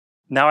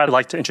Now I'd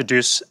like to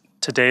introduce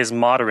today's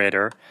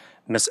moderator,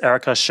 Ms.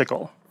 Erica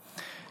Schickel.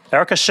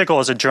 Erica Schickel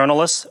is a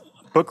journalist,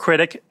 book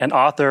critic, and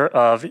author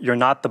of You're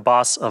Not the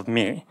Boss of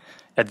Me,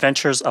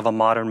 Adventures of a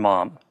Modern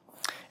Mom.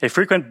 A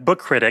frequent book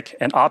critic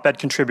and op-ed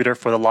contributor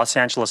for the Los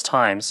Angeles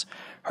Times,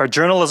 her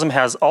journalism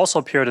has also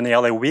appeared in the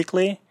LA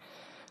Weekly,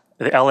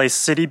 the LA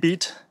City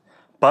Beat,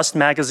 Bust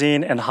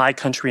Magazine, and High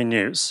Country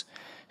News.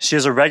 She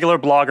is a regular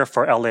blogger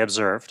for LA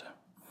Observed,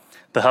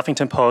 the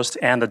Huffington Post,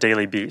 and the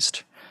Daily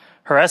Beast.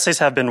 Her essays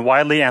have been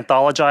widely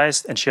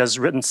anthologized, and she has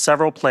written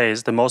several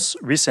plays, the most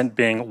recent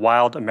being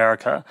Wild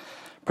America,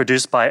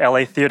 produced by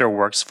LA Theater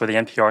Works for the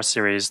NPR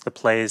series The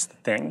Play's the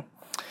Thing.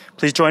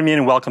 Please join me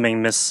in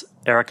welcoming Miss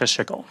Erica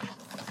Schickel.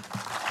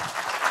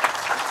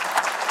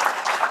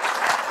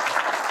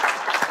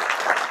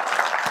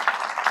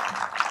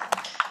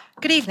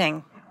 Good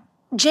evening.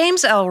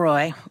 James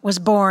Ellroy was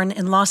born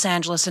in Los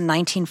Angeles in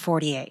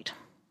 1948.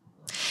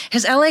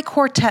 His LA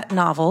Quartet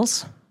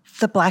novels,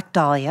 The Black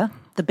Dahlia,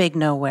 The Big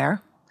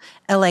Nowhere,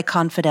 LA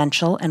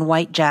Confidential, and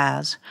White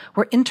Jazz,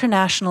 were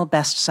international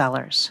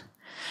bestsellers.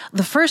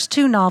 The first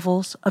two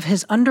novels of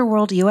his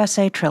Underworld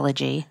U.S.A.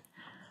 trilogy,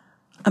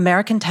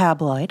 American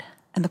Tabloid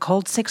and The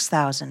Cold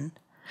 6000,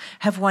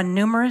 have won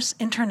numerous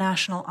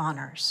international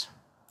honors.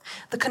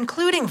 The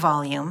concluding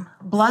volume,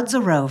 Blood's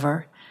A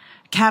Rover,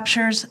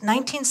 captures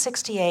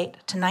 1968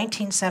 to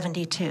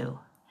 1972,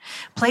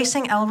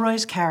 placing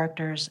Ellroy's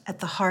characters at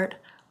the heart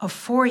of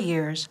 4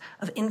 years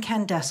of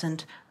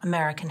incandescent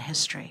American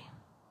history.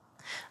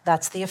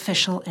 That's the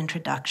official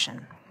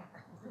introduction.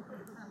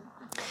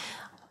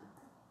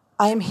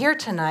 I am here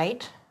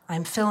tonight.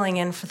 I'm filling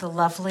in for the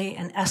lovely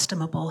and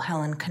estimable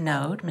Helen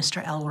Canode,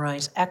 Mr.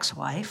 Ellroy's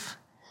ex-wife.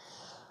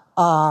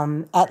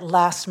 At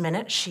last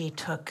minute, she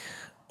took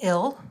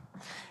ill,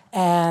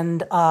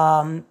 and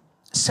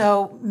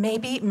so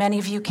maybe many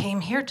of you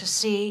came here to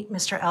see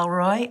Mr.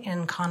 Ellroy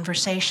in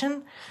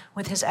conversation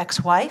with his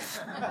ex-wife.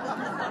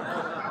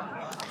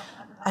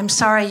 I'm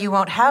sorry you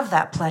won't have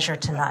that pleasure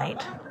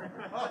tonight.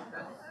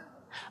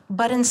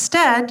 But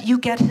instead, you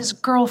get his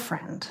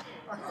girlfriend.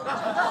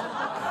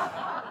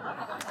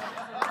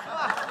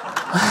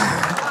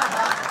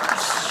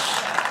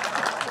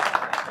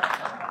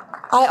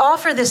 I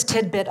offer this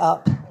tidbit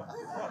up,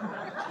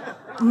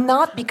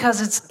 not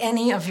because it's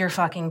any of your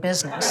fucking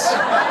business,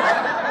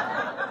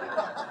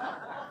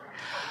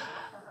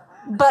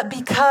 but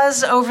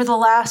because over the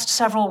last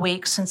several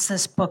weeks since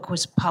this book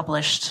was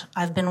published,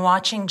 I've been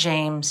watching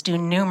James do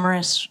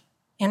numerous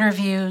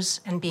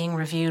interviews and being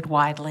reviewed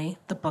widely.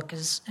 The book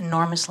is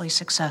enormously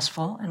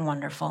successful and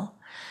wonderful.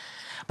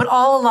 But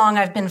all along,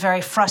 I've been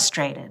very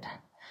frustrated.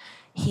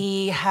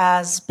 He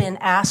has been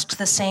asked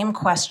the same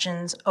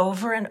questions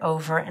over and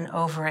over and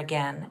over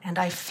again, and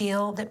I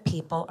feel that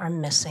people are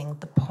missing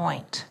the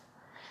point.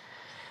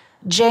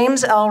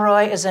 James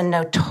Ellroy is a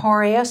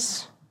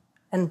notorious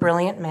and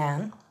brilliant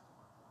man.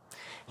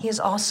 He is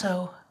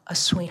also a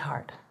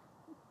sweetheart.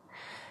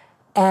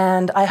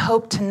 And I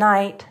hope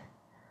tonight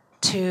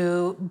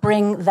to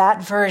bring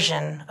that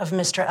version of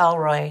Mr.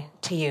 Ellroy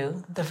to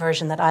you, the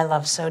version that I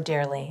love so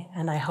dearly,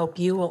 and I hope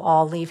you will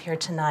all leave here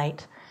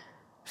tonight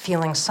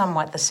feeling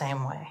somewhat the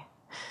same way.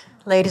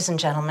 Ladies and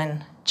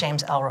gentlemen,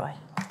 James Ellroy.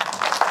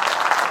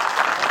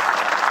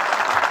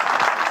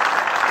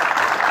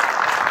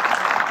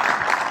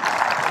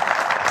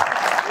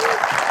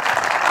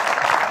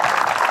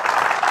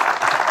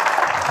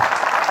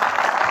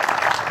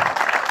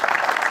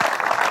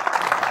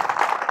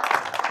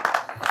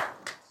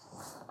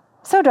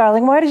 So,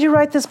 darling, why did you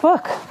write this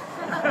book?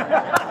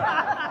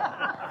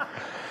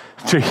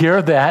 To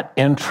hear that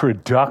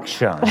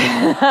introduction,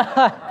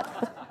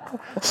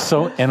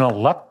 so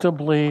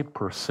ineluctably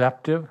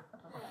perceptive,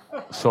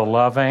 so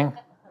loving,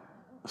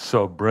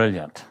 so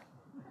brilliant.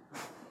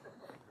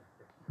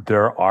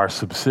 There are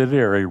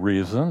subsidiary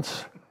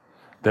reasons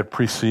that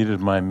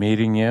preceded my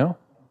meeting you.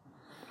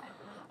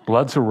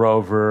 Blood's a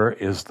Rover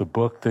is the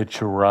book that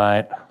you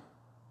write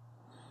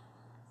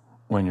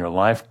when your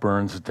life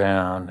burns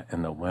down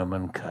and the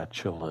women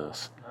cut you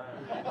loose.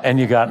 And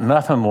you got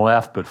nothing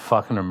left but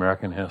fucking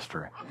American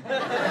history.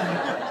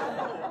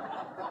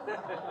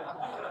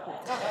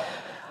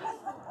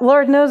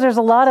 Lord knows there's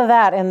a lot of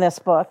that in this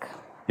book.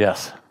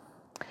 Yes.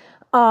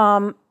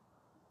 You're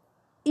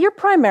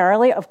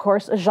primarily, of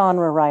course, a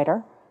genre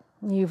writer.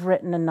 You've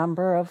written a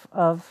number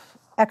of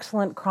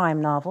excellent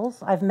crime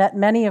novels. I've met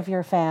many of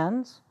your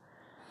fans.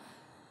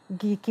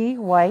 Geeky,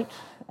 white,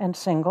 and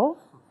single,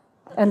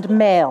 and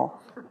male.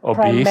 Obese.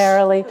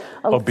 Primarily.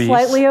 Obese.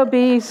 Slightly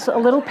obese, a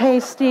little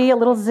pasty, a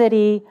little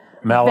zitty.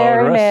 Malodorous.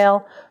 Very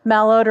male.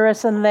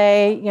 Malodorous, and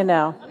they, you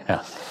know.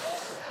 Yes.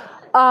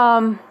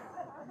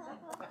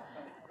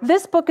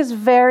 This book is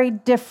very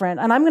different,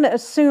 and I'm going to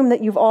assume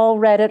that you've all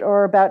read it or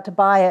are about to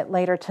buy it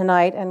later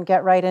tonight and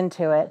get right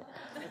into it.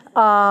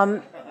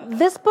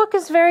 This book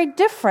is very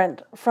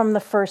different from the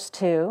first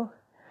two.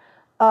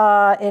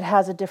 It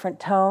has a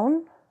different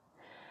tone,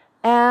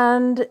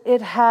 and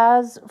it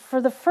has,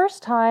 for the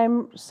first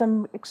time,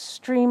 some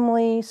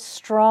extremely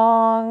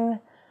strong,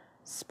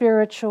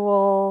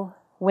 spiritual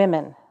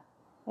women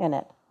in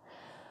it.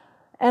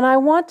 And I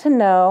want to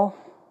know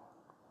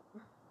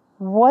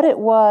what it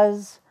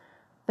was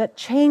that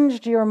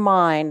changed your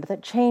mind,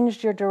 that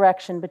changed your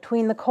direction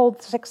between the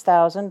Cold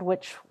 6000,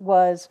 which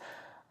was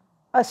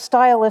a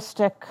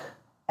stylistic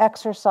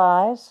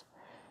exercise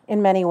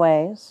in many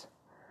ways,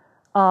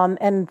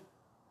 and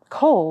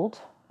cold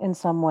in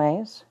some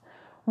ways.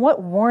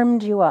 What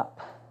warmed you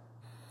up?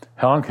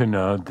 Helen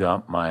Cano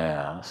dumped my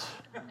ass.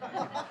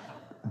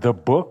 The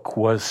book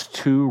was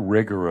too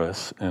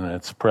rigorous in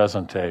its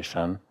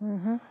presentation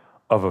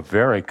of a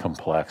very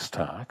complex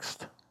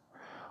text.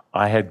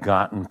 I had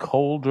gotten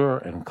colder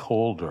and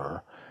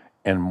colder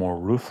and more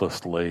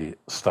ruthlessly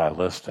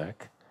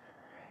stylistic,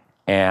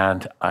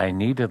 and I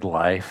needed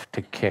life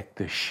to kick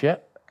the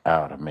shit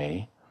out of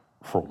me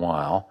for a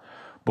while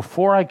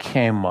before I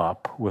came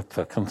up with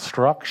the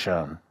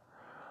construction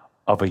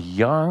of a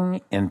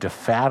young,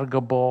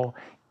 indefatigable,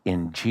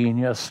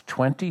 ingenious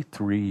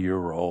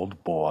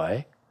 23-year-old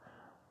boy,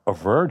 a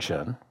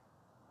virgin,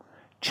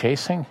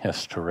 chasing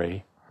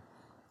history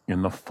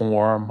in the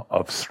form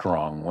of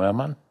strong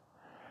women.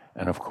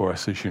 And of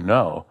course, as you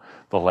know,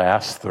 the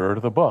last third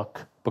of the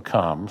book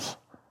becomes,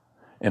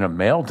 in a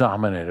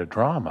male-dominated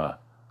drama,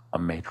 a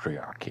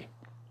matriarchy.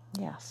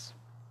 Yes.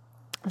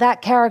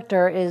 That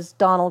character is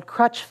Donald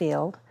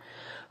Crutchfield,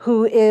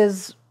 who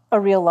is a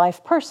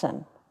real-life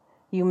person.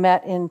 You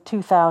met in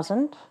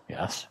 2000.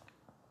 Yes.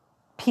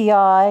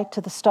 PI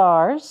to the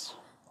stars.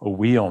 A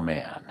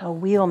wheelman. A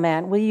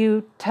wheelman. Will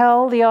you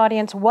tell the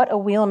audience what a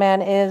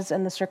wheelman is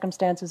and the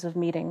circumstances of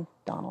meeting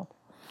Donald?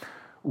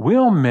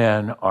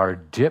 Wheelmen are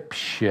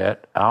dipshit,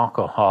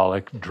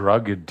 alcoholic,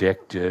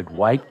 drug-addicted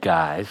white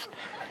guys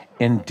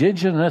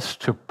indigenous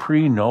to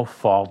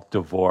pre-no-fault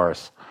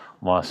divorce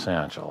Los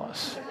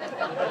Angeles.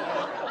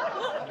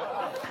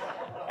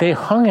 They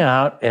hung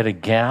out at a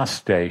gas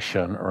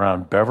station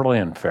around Beverly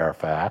and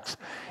Fairfax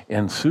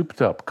in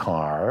souped-up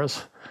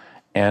cars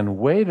and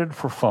waited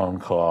for phone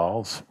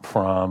calls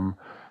from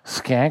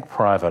skank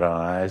private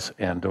eyes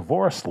and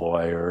divorce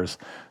lawyers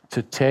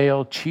to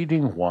tail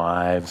cheating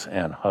wives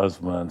and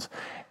husbands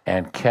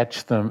and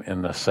catch them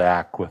in the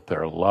sack with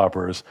their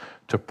lovers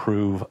to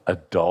prove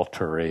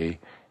adultery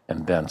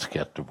and then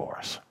get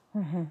divorce.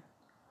 Mm-hmm.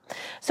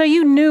 So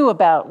you knew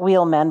about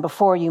wheelmen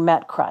before you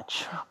met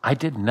Crutch? I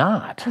did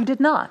not. You did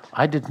not?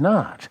 I did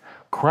not.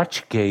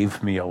 Crutch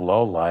gave me a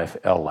low-life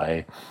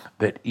L.A.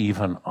 that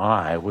even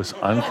I was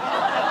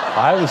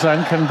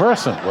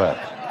unconversant with.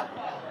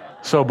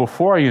 So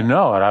before you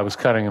know it, I was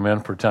cutting him in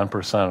for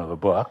 10% of the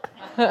book.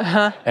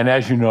 And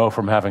as you know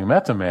from having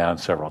met the man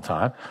several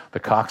times,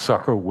 the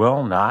cocksucker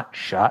will not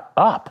shut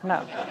up.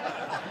 No.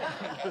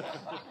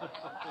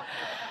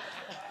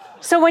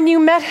 So when you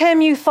met him,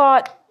 you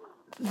thought,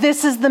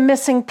 this is the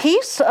missing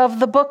piece of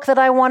the book that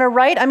I want to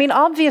write? I mean,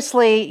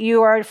 obviously,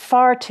 you are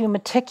far too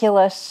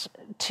meticulous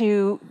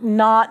to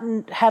not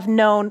have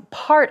known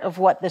part of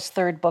what this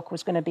third book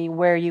was going to be,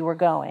 where you were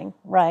going,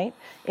 right,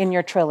 in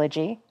your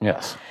trilogy.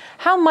 Yes.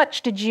 How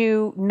much did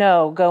you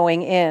know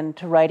going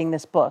into writing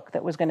this book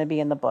that was going to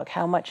be in the book?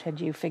 How much had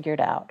you figured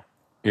out?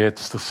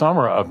 It's the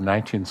summer of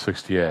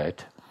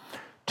 1968.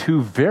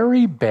 Two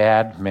very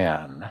bad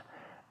men,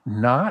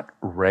 not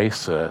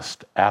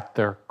racist at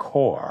their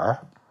core,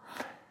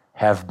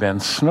 have been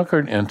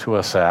snookered into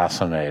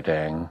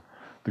assassinating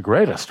the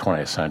greatest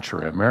 20th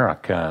century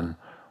American,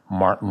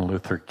 Martin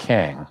Luther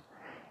King,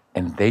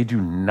 and they do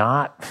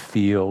not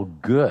feel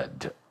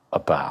good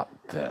about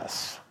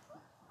this.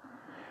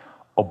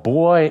 A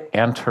boy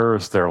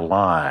enters their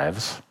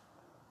lives.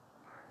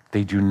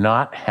 They do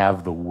not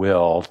have the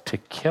will to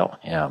kill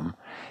him,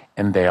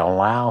 and they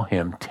allow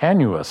him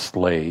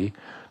tenuously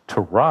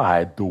to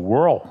ride the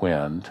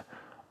whirlwind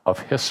of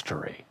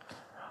history.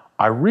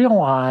 I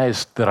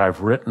realized that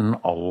I've written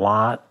a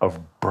lot of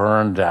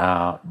burned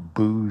out,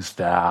 boozed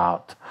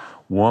out,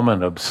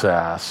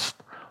 woman-obsessed,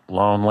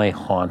 lonely,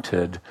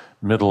 haunted,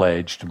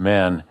 middle-aged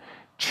men,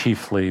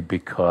 chiefly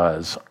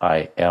because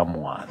I am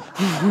one.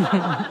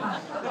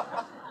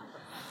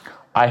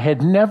 I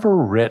had never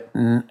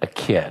written a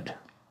kid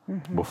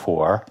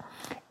before,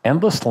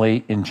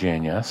 endlessly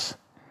ingenious,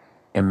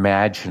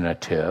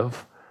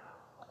 imaginative,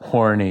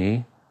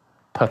 horny,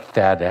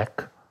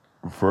 pathetic,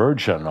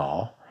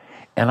 virginal,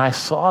 and I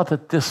saw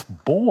that this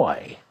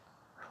boy,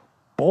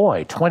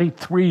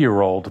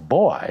 23-year-old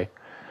boy,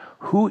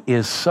 who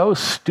is so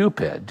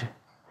stupid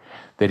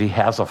that he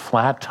has a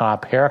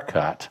flat-top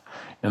haircut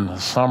in the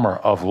summer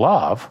of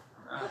love,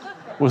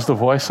 was the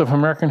voice of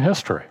American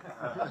history.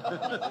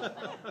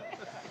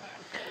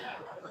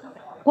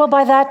 Well,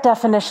 by that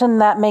definition,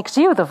 that makes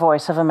you the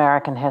voice of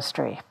American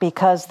history,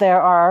 because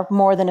there are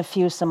more than a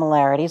few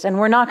similarities, and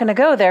we're not going to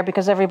go there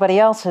because everybody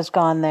else has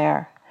gone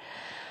there.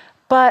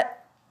 But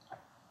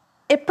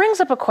it brings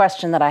up a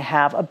question that I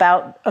have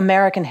about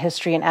American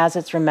history and as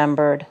it's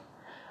remembered.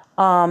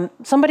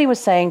 Somebody was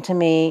saying to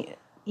me,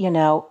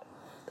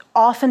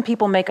 often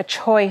people make a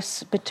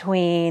choice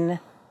between,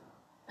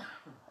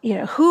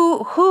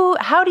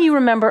 how do you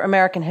remember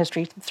American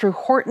history? Through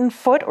Horton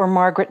Foote or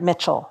Margaret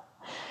Mitchell?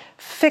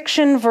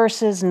 Fiction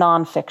versus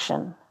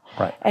nonfiction.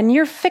 Right. And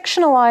you're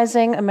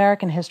fictionalizing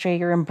American history,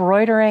 you're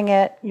embroidering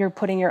it, you're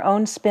putting your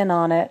own spin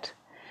on it.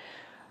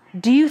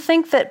 Do you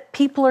think that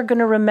people are going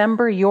to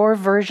remember your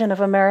version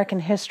of American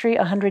history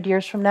 100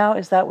 years from now?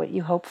 Is that what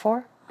you hope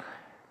for?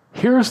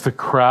 Here's the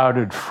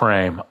crowded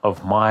frame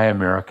of my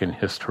American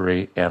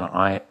history, and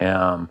I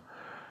am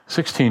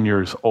 16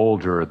 years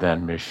older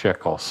than Ms.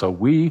 Schickel, so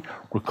we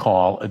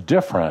recall a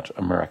different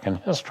American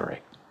history.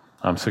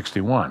 I'm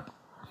 61.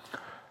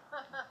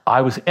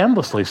 I was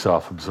endlessly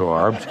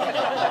self-absorbed,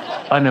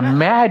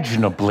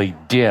 unimaginably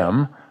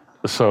dim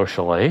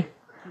socially,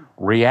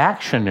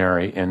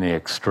 reactionary in the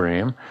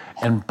extreme,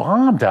 and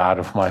bombed out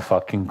of my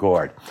fucking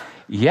gourd.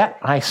 Yet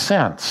I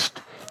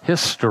sensed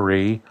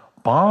history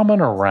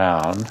bombing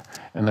around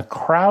in the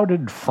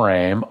crowded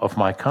frame of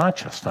my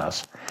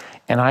consciousness,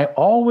 and I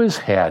always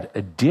had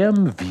a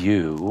dim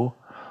view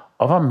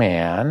of a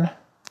man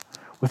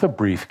with a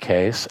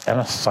briefcase and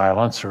a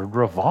silencered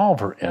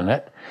revolver in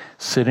it,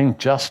 sitting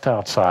just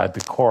outside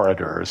the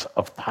corridors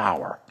of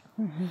power.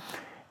 Mm-hmm.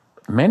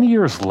 Many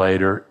years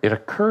later, it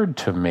occurred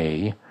to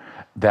me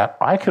that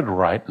I could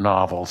write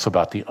novels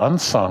about the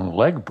unsung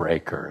leg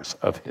breakers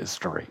of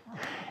history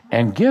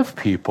and give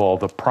people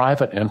the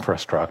private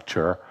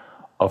infrastructure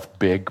of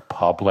big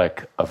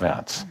public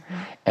events. Mm-hmm.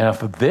 And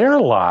if their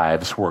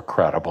lives were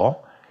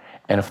credible,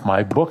 and if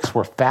my books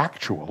were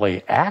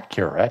factually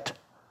accurate,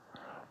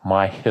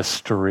 my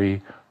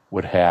history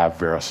would have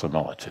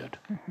verisimilitude.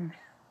 Mm-hmm.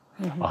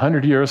 Mm-hmm.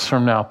 100 years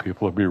from now,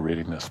 people will be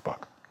reading this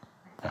book.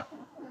 Yeah.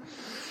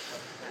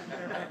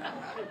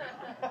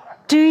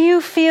 Do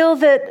you feel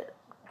that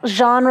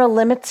genre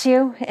limits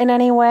you in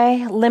any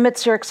way,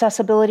 limits your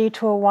accessibility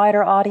to a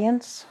wider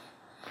audience?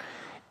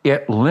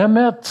 It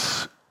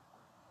limits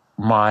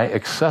my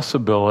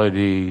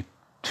accessibility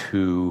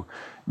to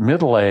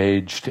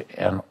middle-aged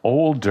and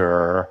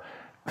older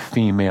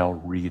female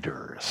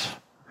readers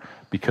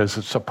because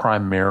it's a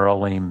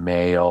primarily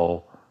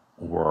male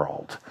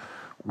world.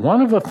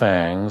 One of the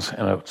things,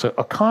 and it's a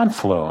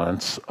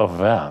confluence of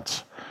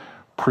events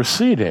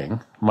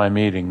preceding my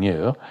meeting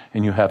you,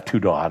 and you have 2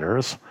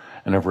 daughters,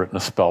 and I've written a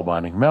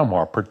spellbinding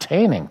memoir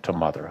pertaining to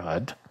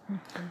motherhood,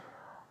 mm-hmm.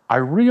 I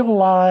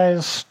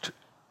realized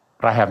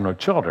that I have no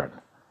children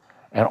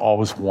and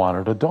always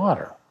wanted a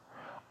daughter.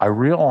 I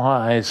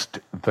realized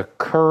the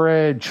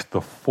courage, the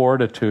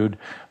fortitude,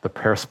 the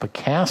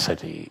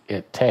perspicacity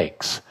it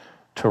takes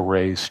to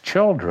raise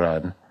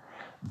children.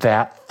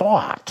 That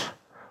thought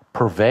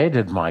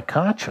pervaded my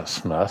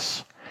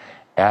consciousness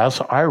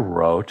as I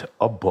wrote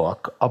a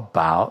book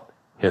about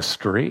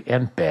history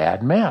and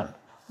bad men.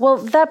 Well,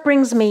 that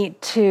brings me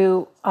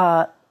to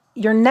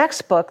your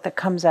next book that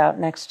comes out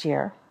next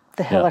year,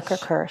 The Hilliker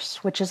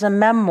Curse, which is a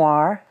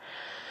memoir,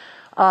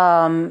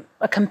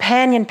 a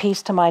companion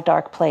piece to My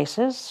Dark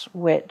Places,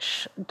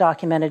 which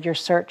documented your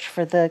search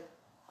for the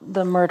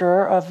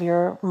murderer of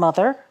your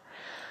mother,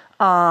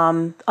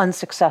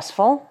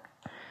 unsuccessful.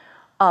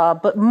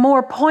 But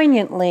more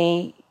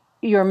poignantly,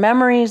 your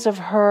memories of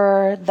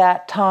her,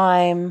 that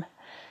time,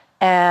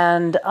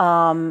 and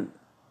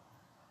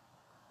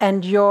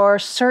your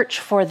search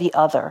for the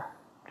other.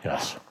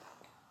 Yes.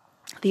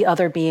 The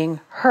other being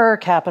her,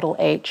 capital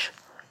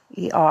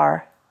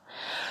H-E-R.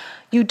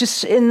 In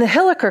The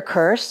Hilliker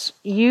Curse,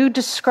 you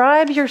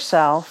describe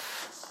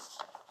yourself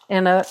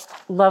in a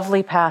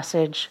lovely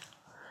passage,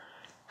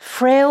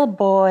 frail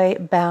boy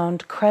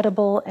bound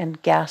credible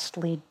and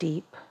ghastly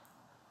deep.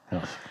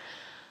 Yes.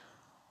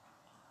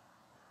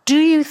 Do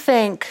you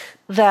think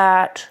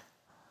that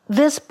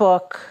this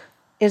book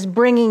is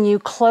bringing you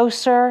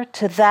closer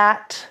to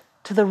that,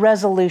 to the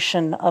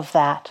resolution of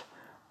that?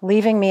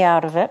 Leaving me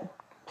out of it,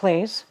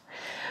 please.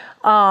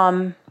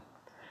 And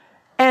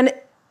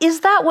is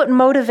that what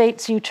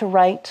motivates you to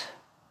write?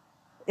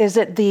 Is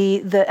it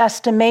the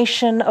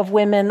estimation of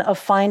women, of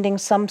finding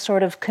some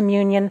sort of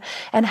communion?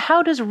 And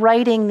how does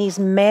writing these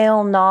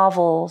male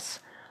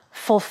novels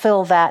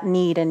fulfill that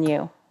need in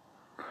you?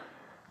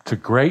 It's a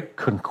great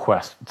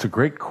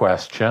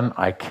question.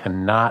 I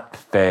cannot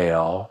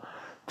fail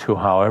to,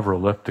 however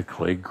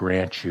elliptically,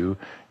 grant you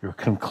your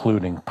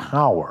concluding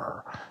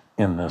power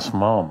in this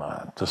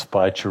moment,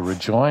 despite your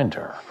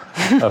rejoinder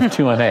of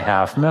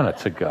 2.5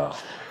 minutes ago.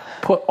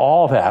 Put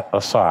all that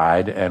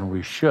aside, and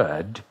we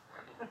should.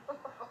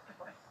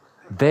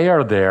 They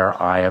are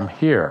there, I am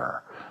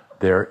here.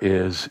 There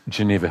is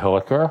Geneva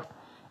Hilliker,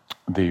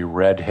 the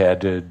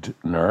red-headed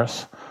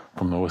nurse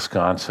from the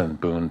Wisconsin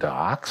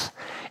boondocks.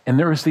 And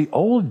there is the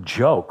old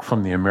joke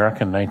from the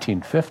American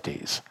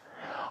 1950s.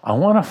 I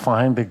want to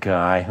find the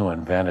guy who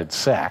invented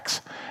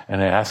sex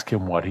and ask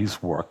him what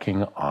he's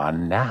working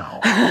on now.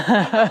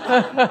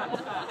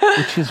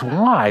 Which is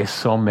why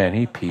so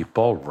many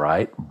people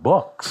write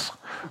books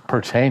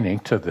pertaining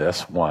to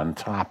this one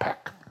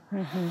topic.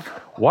 Mm-hmm.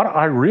 What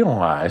I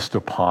realized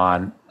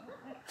upon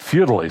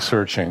futilely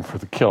searching for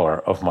the killer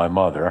of my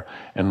mother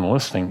and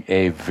enlisting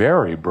a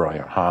very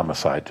brilliant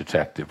homicide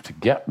detective to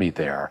get me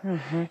there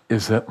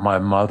is that my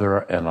mother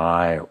and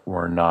I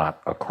were not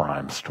a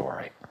crime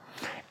story,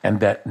 and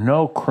that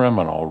no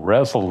criminal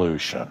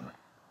resolution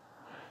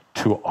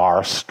to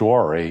our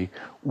story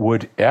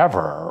would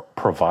ever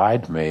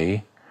provide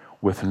me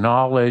with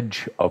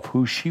knowledge of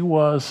who she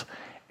was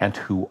and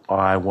who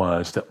I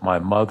was, that my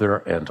mother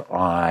and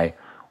I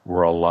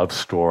were a love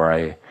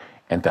story,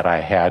 and that I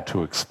had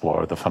to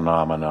explore the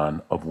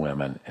phenomenon of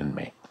women in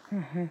me.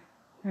 Mm-hmm.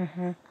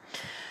 Mm-hmm.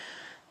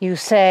 You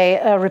say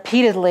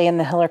repeatedly in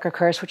The Hilliker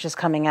Curse, which is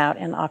coming out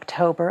in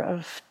October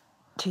of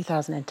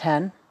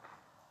 2010,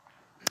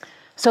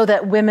 so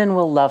that women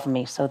will love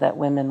me, so that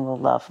women will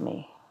love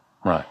me.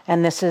 Right.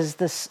 And this is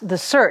the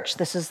search.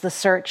 This is the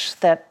search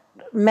that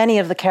many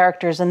of the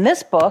characters in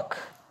this book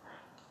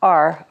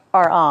are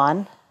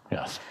on.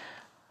 Yes.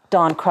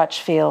 Dawn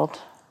Crutchfield,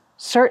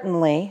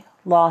 certainly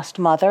lost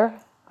mother.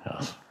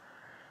 Yes.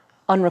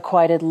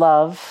 Unrequited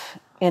love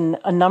in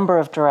a number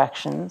of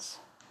directions.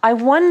 I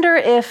wonder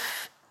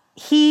if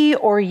he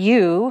or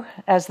you,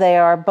 as they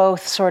are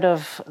both sort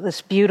of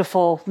this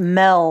beautiful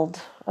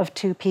meld of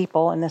two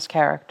people in this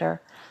character,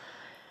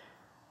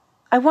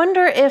 I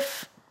wonder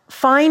if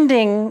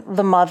finding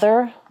the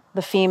mother,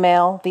 the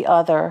female, the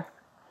other,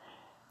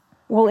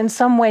 will in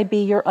some way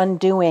be your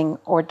undoing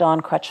or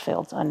Dawn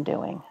Crutchfield's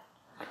undoing.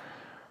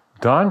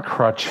 Dawn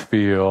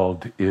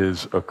Crutchfield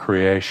is a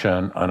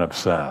creation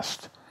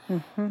unobsessed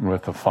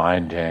with the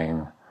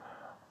finding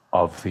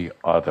of the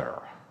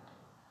other.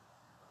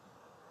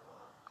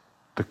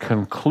 The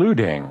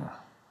concluding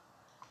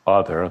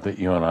other that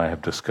you and I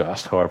have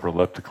discussed, however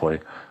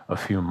elliptically, a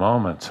few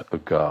moments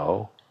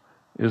ago,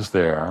 is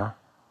there,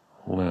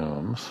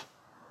 looms.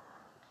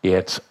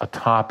 It's a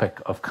topic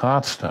of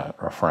constant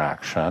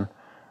refraction,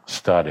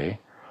 study,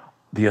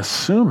 the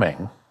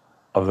assuming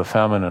of the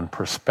feminine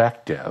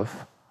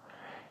perspective,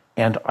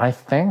 and I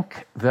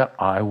think that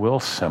I will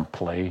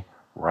simply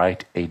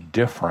write a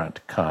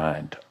different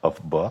kind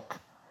of book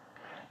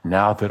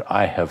now that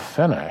I have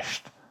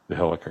finished The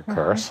Hilliker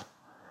Curse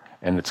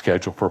and it's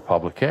scheduled for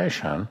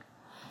publication.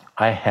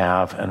 I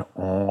have an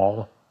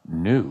all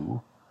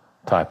new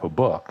type of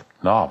book,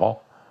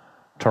 novel,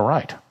 to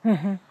write.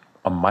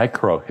 A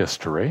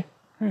micro-history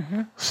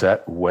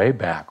set way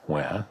back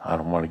when. I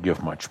don't want to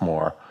give much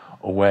more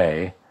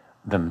away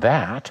than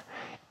that.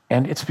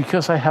 And it's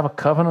because I have a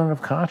covenant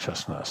of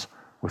consciousness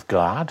with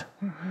God,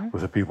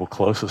 with the people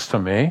closest to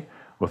me,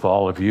 with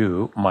all of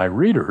you, my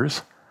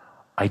readers.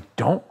 I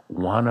don't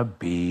want to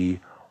be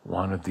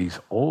one of these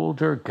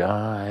older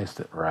guys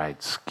that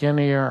write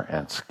skinnier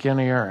and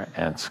skinnier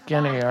and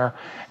skinnier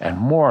and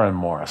more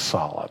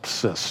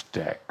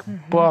solipsistic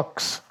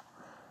books.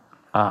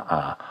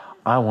 I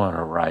want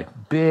to write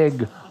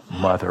big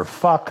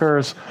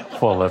motherfuckers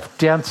full of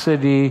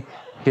density,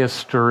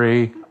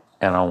 history,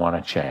 and I want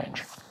to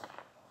change.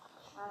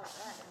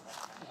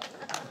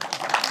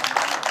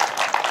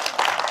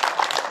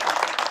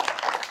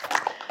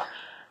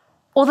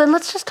 Well, then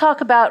let's just talk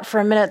about for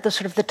a minute the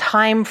sort of the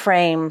time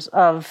frames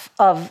of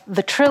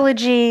the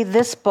trilogy,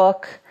 this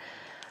book,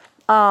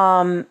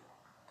 and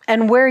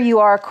where you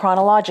are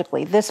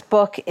chronologically. This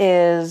book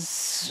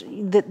is,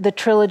 the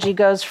trilogy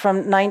goes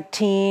from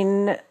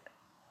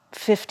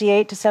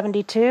 1958 to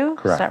 72,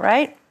 Correct. Is that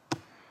right?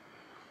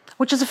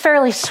 Which is a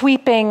fairly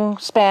sweeping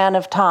span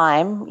of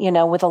time, you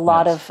know, with a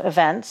lot of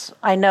events.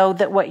 I know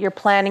that what you're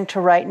planning to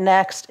write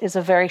next is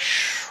a very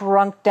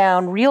shrunk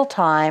down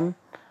real-time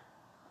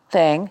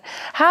thing.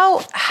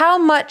 What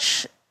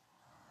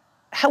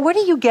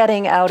are you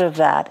getting out of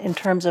that in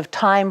terms of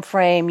time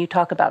frame? You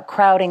talk about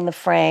crowding the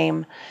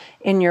frame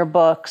in your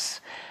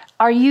books.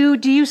 Do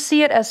you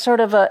see it as sort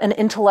of an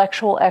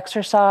intellectual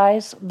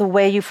exercise? The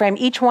way you frame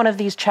each one of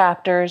these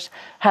chapters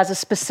has a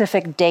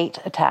specific date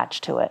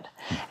attached to it.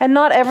 And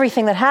not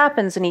everything that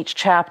happens in each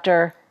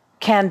chapter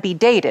can be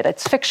dated.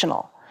 It's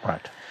fictional.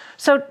 Right.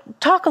 So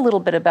talk a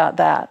little bit about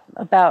that,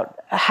 about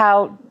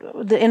how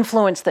the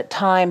influence that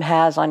time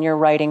has on your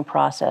writing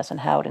process and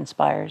how it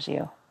inspires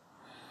you.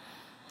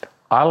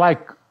 I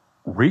like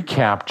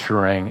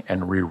recapturing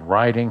and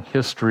rewriting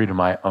history to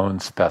my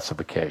own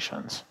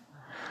specifications.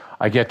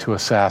 I get to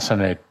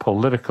assassinate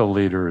political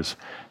leaders,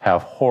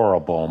 have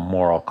horrible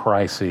moral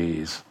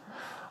crises.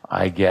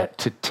 I get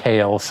to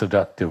tail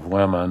seductive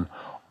women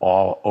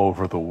all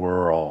over the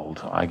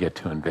world. I get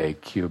to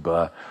invade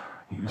Cuba,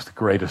 use the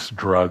greatest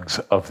drugs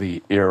of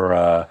the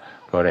era,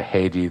 go to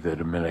Haiti, the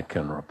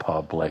Dominican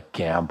Republic,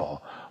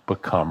 gamble,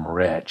 become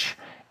rich,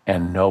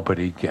 and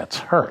nobody gets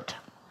hurt.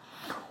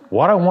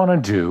 What I want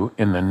to do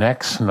in the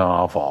next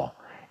novel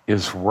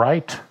is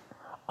write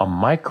a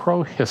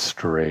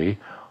micro-history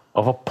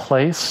of a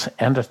place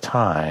and a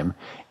time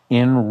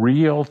in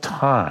real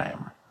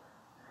time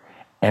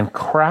and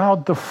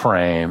crowd the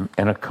frame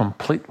in a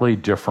completely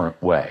different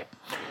way.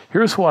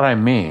 Here's what I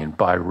mean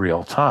by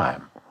real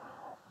time.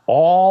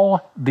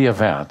 All the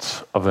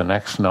events of the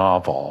next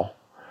novel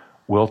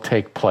will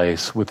take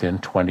place within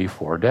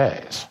 24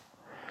 days.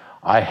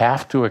 I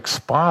have to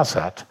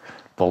exposit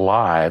the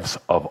lives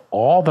of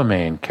all the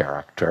main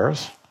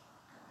characters,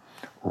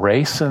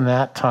 race in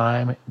that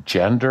time,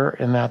 gender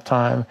in that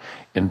time,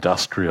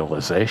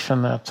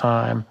 industrialization that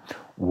time,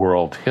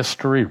 world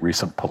history,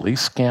 recent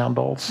police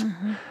scandals,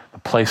 the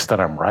place that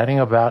I'm writing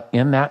about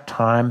in that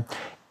time,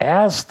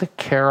 as the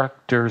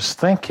characters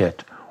think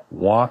it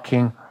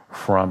walking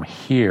from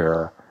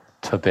here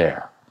to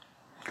there.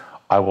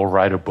 I will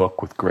write a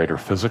book with greater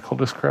physical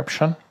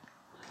description.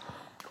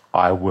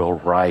 I will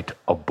write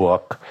a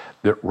book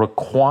that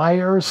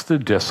requires the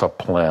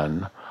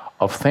discipline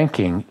of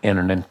thinking in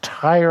an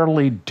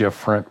entirely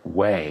different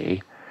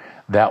way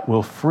that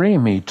will free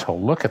me to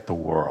look at the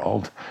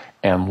world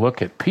and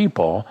look at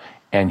people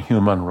and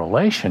human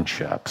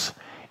relationships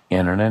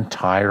in an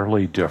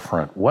entirely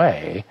different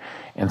way.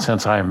 And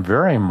since I am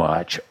very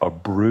much a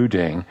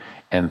brooding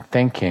and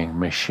thinking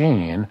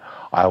machine,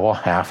 I will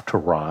have to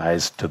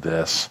rise to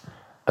this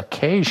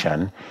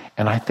occasion.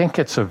 And I think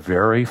it's a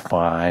very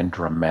fine,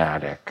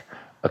 dramatic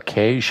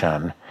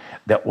occasion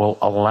that will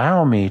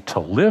allow me to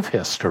live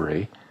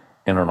history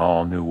in an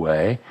all-new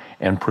way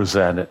and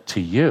present it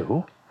to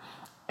you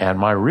and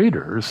my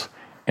readers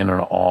in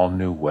an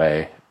all-new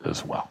way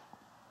as well.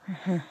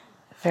 Mm-hmm.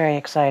 Very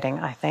exciting,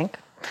 I think.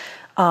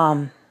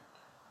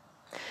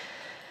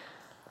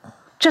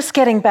 Just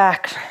getting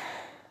back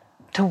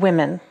to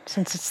women,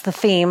 since it's the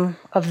theme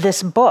of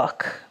this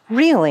book,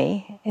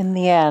 really, in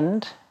the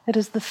end, it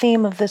is the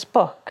theme of this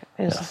book,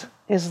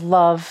 is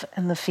love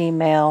and the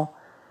female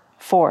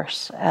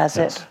force as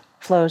it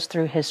flows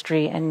through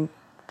history and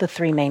the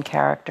three main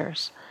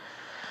characters.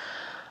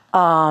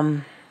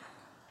 The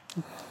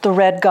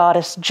Red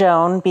Goddess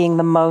Joan being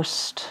the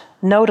most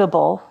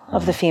notable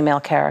of the female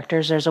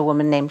characters. There's a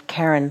woman named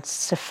Karen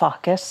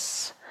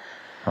Sifakis,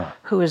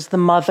 who is the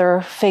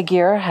mother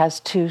figure, has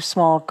two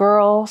small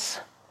girls.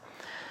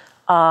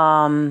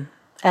 And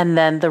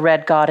then the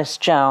Red Goddess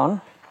Joan,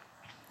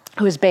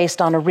 who is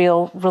based on a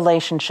real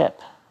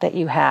relationship that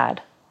you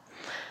had.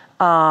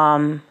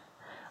 I'm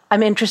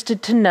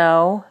interested to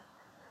know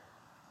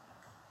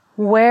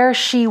where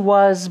she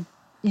was.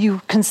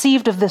 You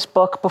conceived of this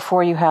book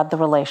before you had the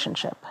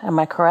relationship. Am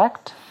I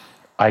correct?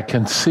 I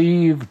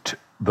conceived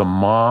the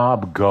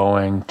mob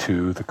going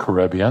to the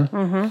Caribbean.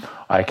 Mm-hmm.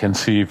 I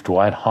conceived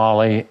Dwight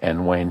Hawley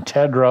and Wayne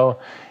Tedrow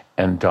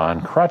and Don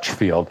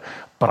Crutchfield,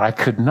 but I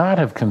could not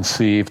have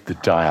conceived the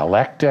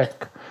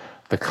dialectic,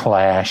 the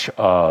clash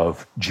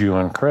of Jew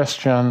and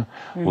Christian,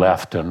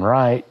 left and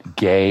right,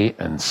 gay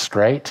and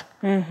straight.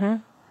 Mm-hmm.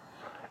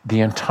 The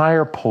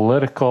entire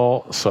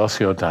political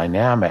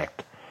sociodynamic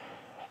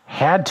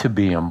had to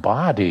be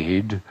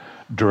embodied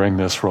during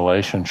this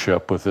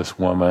relationship with this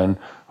woman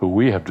who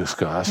we have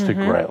discussed at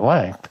great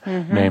length,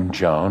 named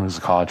Joan, who's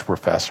a college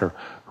professor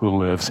who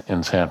lives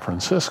in San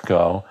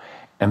Francisco,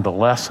 and the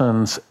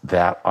lessons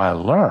that I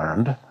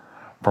learned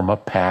from a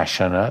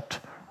passionate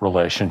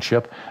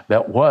relationship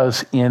that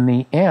was, in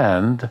the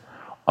end,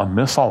 a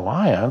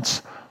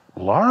misalliance,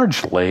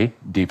 largely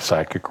deep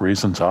psychic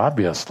reasons,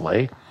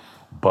 obviously,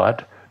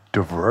 but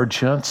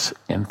divergence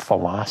in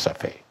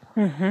philosophy.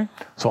 Mm-hmm.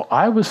 So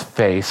I was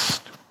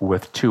faced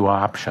with two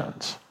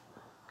options: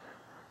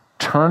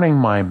 turning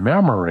my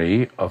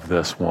memory of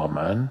this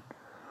woman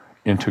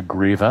into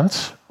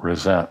grievance,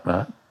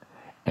 resentment,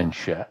 and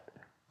shit,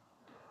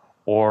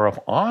 or of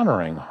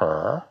honoring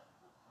her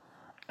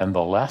and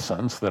the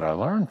lessons that I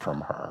learned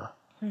from her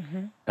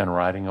and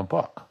writing a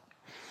book.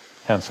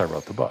 Hence, I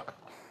wrote the book.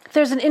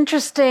 There's an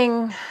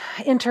interesting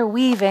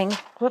interweaving,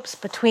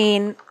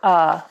 between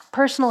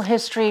personal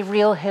history,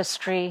 real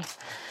history.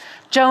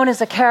 Joan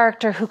is a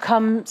character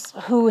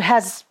who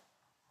has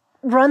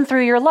run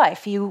through your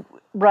life. You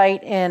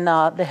write in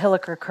The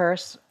Hilliker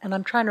Curse, and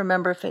I'm trying to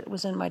remember if it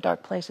was in My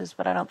Dark Places,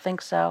 but I don't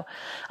think so,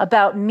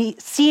 about me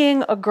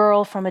seeing a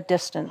girl from a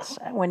distance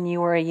when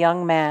you were a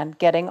young man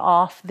getting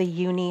off the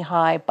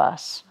uni-high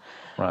bus.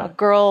 Right. A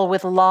girl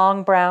with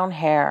long brown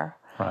hair,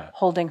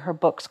 holding her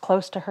books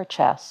close to her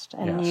chest,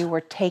 and you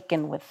were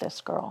taken with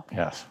this girl.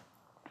 Yes.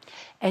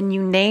 And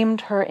you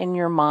named her in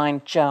your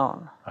mind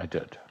Joan. I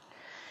did.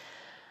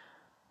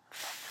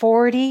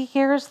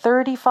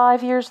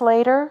 35 years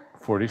later?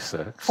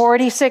 46.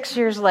 46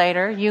 years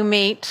later, you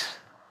meet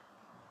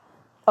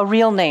a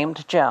real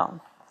named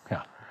Joan.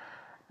 Yeah.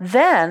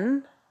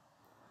 Then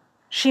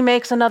she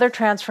makes another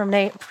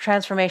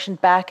transformation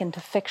back into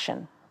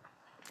fiction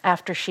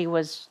after she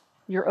was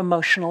your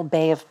emotional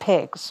Bay of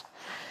Pigs.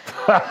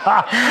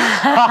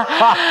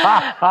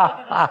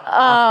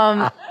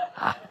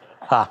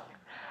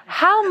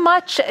 How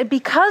much,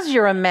 because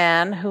you're a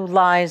man who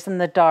lies in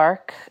the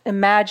dark,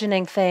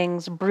 imagining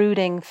things,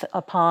 brooding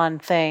upon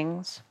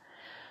things,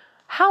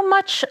 how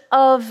much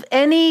of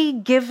any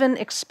given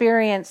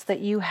experience that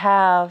you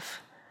have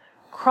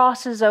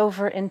crosses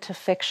over into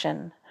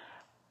fiction?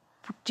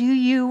 Do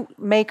you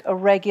make a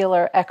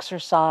regular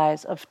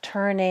exercise of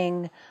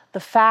turning the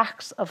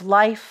facts of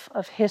life,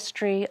 of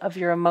history, of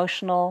your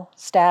emotional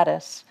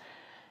status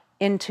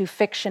into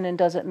fiction, and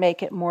does it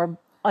make it more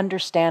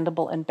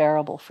understandable and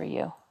bearable for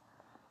you?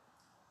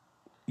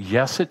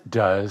 Yes, it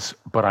does,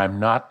 but I'm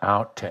not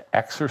out to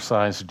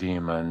exorcise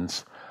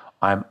demons.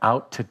 I'm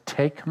out to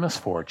take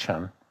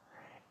misfortune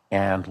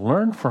and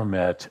learn from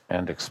it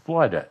and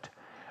exploit it.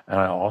 And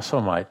I also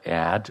might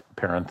add,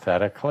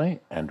 parenthetically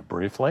and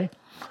briefly,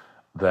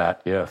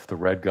 that if the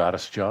Red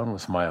Goddess Joan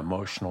was my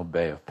emotional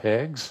Bay of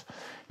Pigs,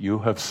 you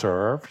have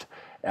served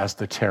as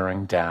the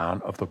tearing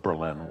down of the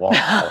Berlin Wall.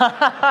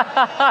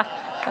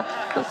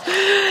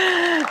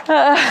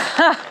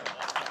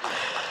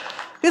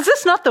 Is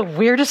this not the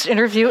weirdest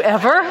interview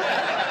ever?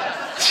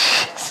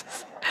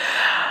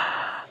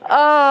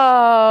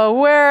 Oh,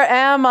 where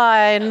am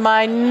I in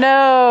my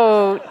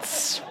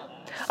notes?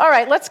 All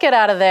right, let's get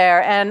out of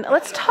there and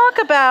let's talk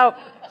about...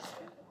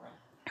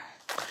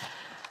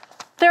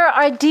 There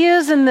are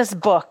ideas in this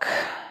book.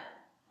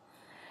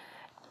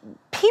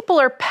 People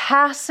are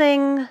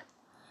passing...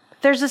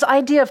 There's this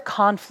idea of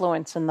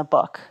confluence in the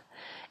book.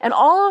 And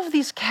all of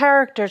these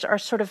characters are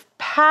sort of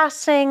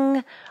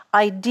passing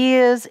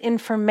ideas,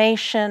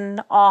 information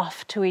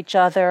off to each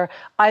other,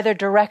 either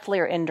directly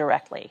or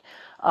indirectly.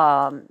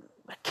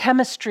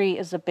 Chemistry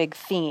is a big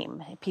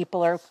theme.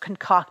 People are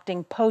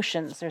concocting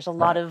potions. There's a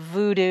lot of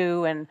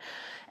voodoo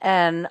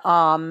and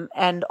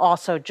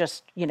also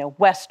just,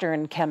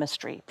 Western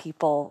chemistry.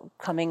 People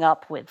coming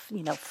up with,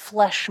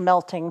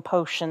 flesh-melting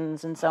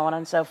potions and so on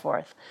and so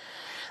forth.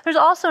 There's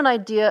also an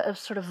idea of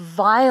sort of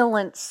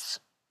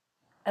violence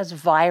as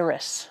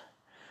virus.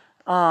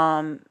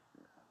 That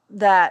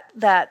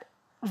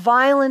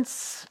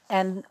violence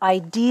and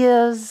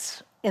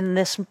ideas in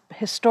this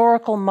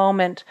historical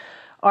moment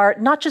are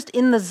not just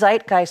in the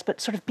zeitgeist,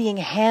 but sort of being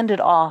handed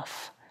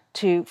off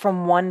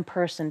from one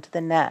person to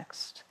the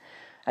next.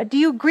 Do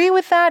you agree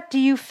with that? Do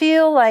you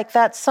feel like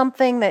that's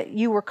something that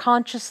you were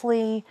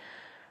consciously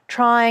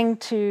trying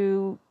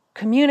to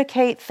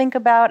communicate, think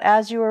about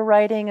as you were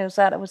writing? Was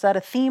that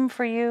a theme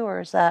for you, or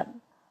is that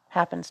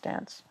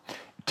happenstance?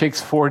 It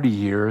takes 40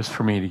 years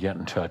for me to get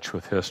in touch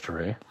with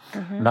history.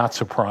 Mm-hmm. Not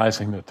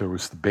surprising that there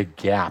was the big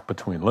gap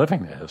between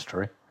living the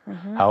history,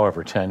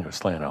 however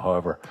tenuously and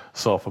however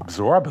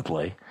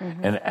self-absorbedly,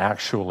 and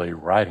actually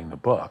writing the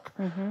book.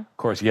 Of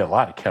course, a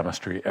lot of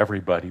chemistry.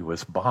 Everybody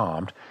was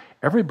bombed.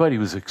 Everybody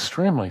was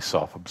extremely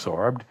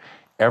self-absorbed.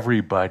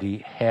 Everybody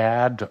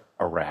had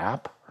a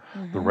rap.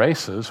 The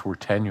races were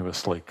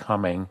tenuously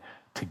coming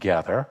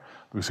together.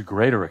 There was a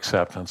greater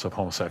acceptance of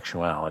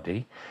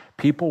homosexuality.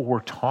 People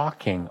were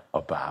talking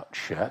about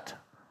shit,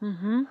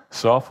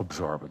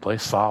 self-absorbedly,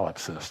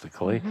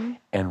 solipsistically,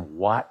 and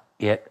what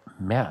it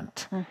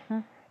meant.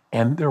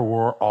 And there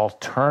were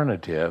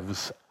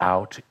alternatives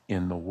out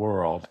in the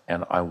world,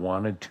 and I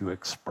wanted to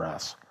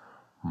express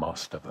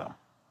most of them.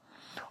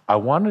 I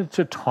wanted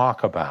to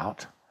talk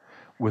about,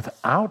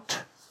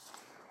 without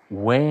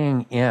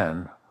weighing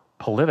in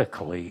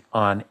politically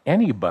on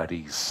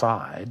anybody's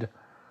side,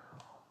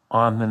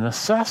 on the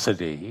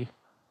necessity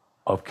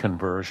of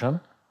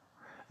conversion,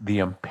 the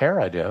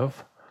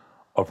imperative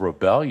of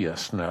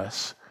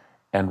rebelliousness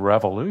and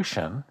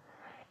revolution,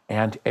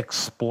 and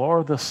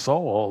explore the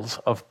souls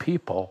of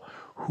people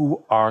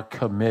who are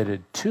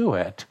committed to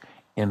it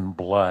in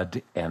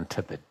blood and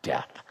to the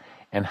death,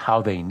 and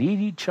how they need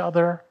each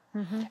other,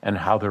 and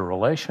how their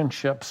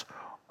relationships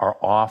are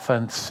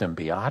often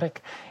symbiotic,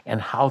 and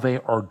how they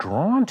are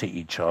drawn to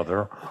each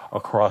other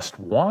across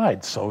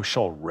wide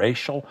social,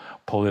 racial,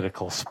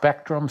 political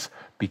spectrums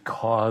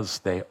because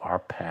they are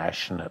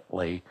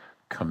passionately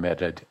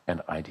committed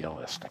and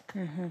idealistic.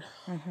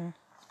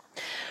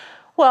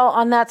 Well,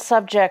 on that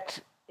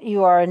subject,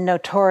 you are a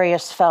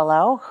notorious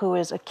fellow who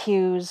is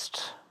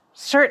accused,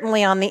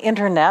 certainly on the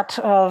internet,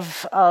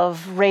 of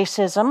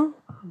racism,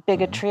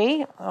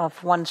 bigotry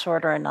of one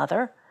sort or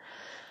another.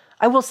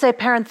 I will say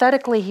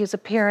parenthetically, he's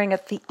appearing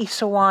at the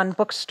Isawan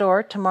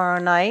bookstore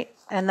tomorrow night,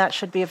 and that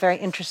should be a very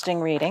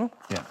interesting reading.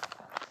 Yeah.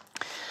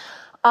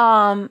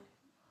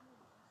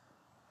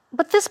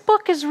 But this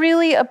book is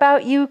really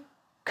about you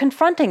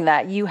confronting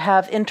that. You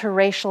have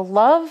interracial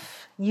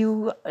love.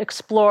 You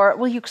explore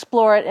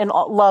it in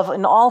love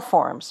in all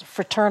forms: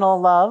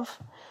 fraternal love,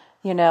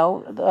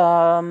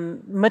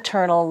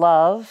 maternal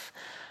love,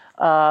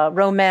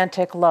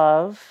 romantic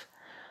love,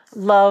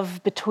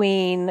 love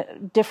between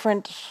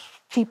different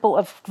people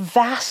of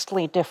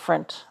vastly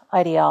different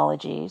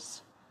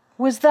ideologies.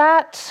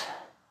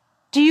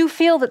 Do you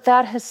feel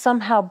that has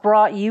somehow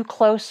brought you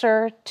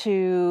closer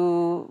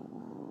to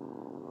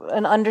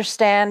an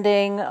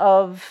understanding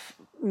of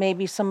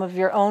maybe some of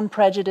your own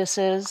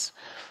prejudices?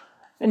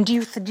 And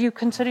do you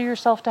consider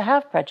yourself to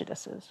have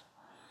prejudices?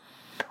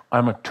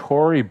 I'm a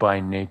Tory by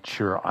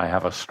nature. I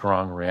have a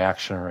strong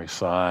reactionary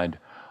side.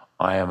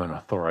 I am an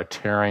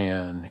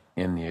authoritarian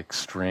in the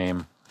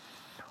extreme.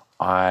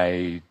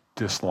 I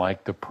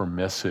dislike the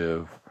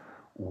permissive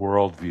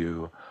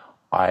worldview.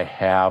 I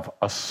have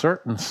a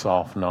certain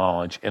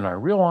self-knowledge, and I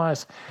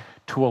realize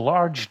to a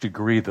large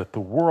degree that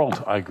the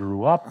world I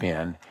grew up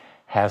in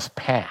has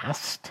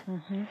passed,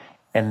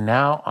 and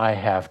now I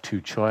have two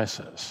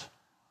choices: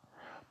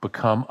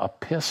 become a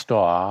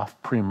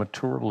pissed-off,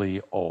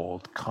 prematurely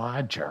old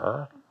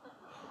codger,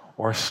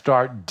 or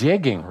start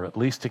digging, or at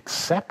least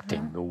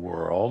accepting the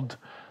world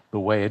the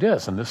way it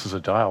is. And this is a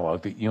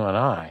dialogue that you and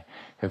I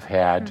have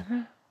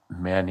had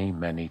many,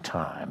 many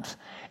times.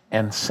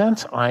 And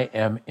since I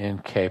am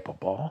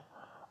incapable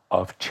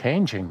of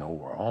changing the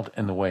world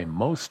in the way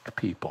most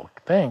people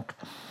think,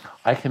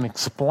 I can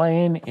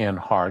explain in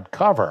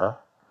hardcover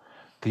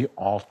the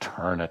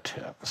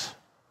alternatives.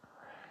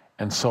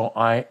 And so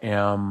I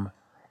am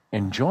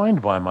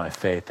enjoined by my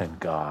faith in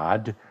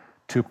God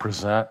to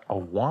present a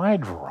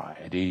wide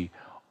variety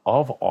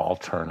of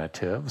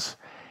alternatives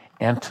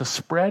and to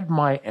spread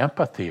my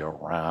empathy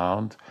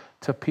around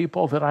to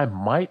people that I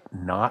might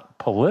not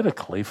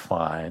politically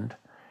find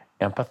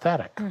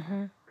empathetic.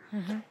 Mm-hmm.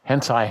 Mm-hmm.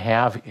 Hence, I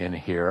have in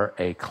here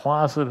a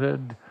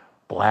closeted,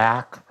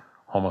 black,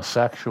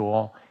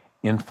 homosexual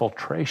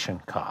infiltration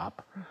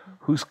cop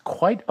who's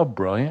quite a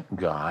brilliant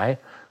guy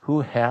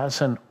who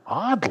has an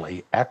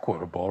oddly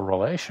equitable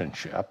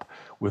relationship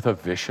with a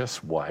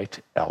vicious white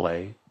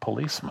LA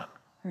policeman.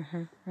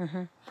 Mm-hmm.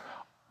 Mm-hmm.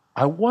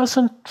 I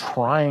wasn't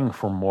trying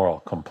for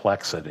moral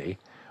complexity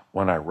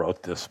when I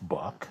wrote this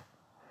book.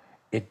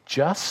 It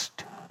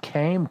just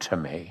came to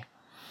me.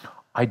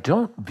 I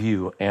don't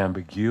view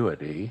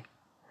ambiguity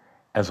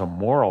as a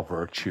moral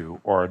virtue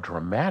or a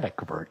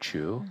dramatic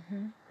virtue.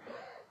 Mm-hmm.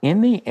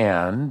 In the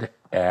end,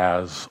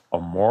 as a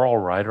moral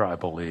writer, I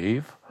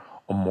believe,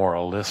 a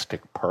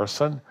moralistic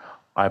person,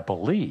 I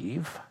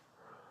believe,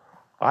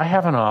 I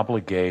have an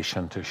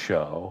obligation to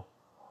show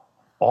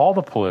all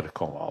the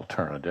political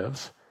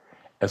alternatives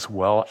as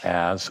well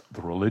as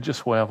the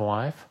religious way of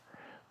life,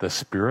 the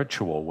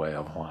spiritual way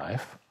of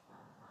life,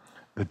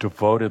 the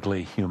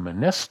devotedly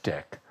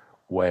humanistic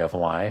way of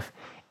life,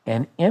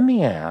 and in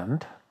the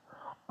end,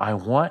 I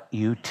want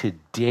you to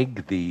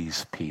dig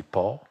these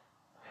people,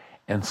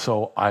 and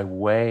so I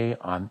weigh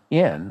on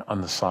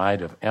the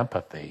side of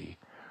empathy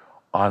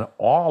on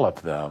all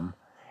of them,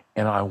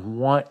 and I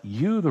want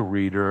you, the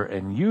reader,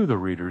 and you, the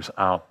readers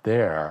out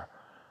there,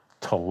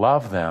 to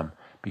love them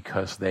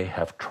because they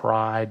have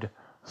tried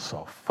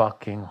so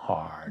fucking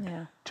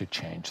hard to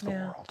change the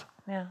world.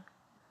 Yeah.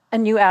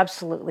 And you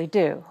absolutely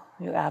do.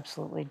 You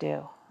absolutely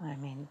do. I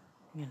mean,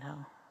 you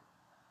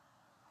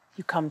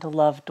come to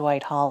love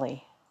Dwight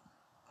Hawley,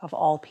 of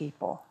all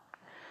people.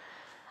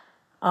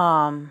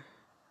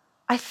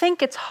 I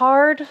think it's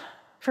hard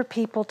for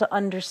people to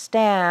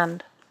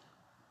understand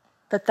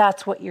that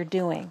that's what you're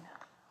doing,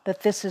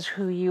 that this is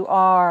who you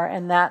are,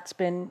 and that's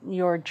been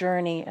your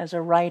journey as a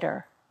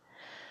writer.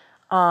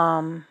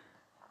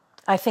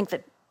 I think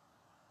that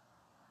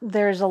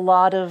there's a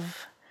lot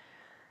of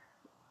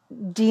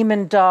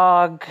demon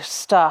dog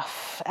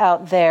stuff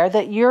out there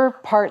that you're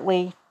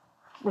partly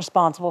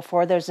responsible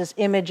for. There's this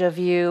image of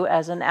you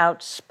as an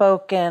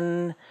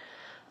outspoken,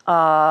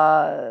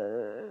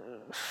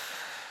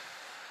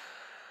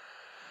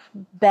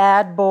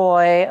 bad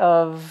boy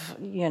of,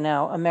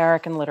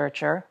 American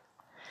literature.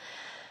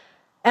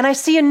 And I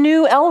see a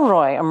new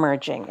Ellroy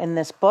emerging in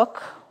this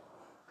book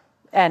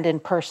and in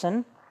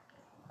person.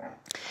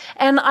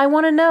 And I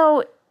want to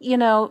know,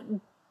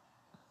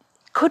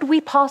 could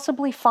we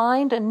possibly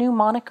find a new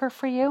moniker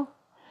for you?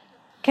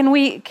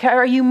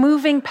 Are you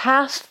moving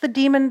past the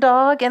demon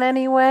dog in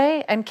any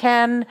way?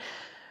 And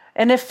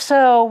if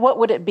so, what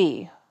would it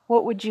be?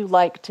 What would you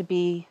like to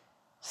be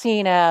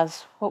seen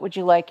as? What would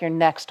you like your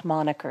next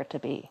moniker to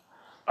be?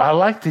 I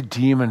like the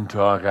demon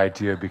dog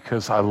idea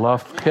because I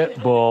love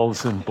pit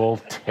bulls and bull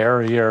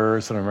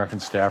terriers and American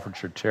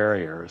Staffordshire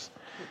Terriers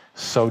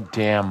so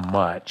damn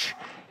much.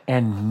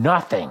 And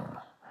nothing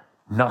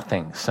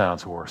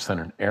sounds worse than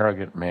an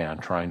arrogant man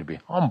trying to be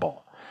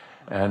humble.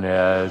 And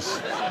as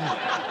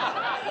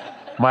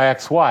my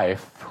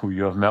ex-wife, who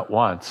you have met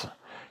once,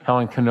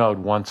 Helen Canode,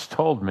 once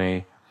told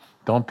me,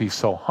 "Don't be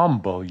so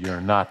humble,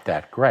 you're not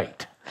that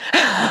great."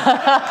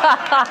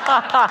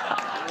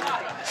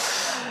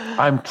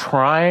 I'm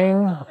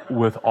trying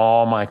with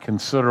all my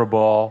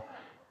considerable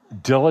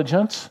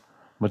diligence,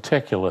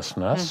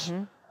 meticulousness,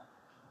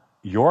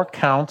 your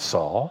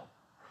counsel,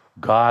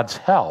 God's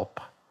help,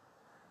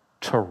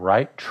 to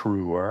write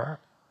truer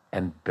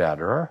and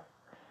better,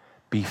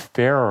 be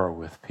fairer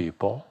with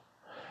people,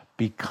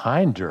 be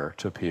kinder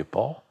to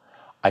people.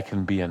 I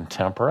can be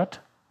intemperate.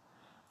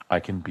 I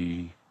can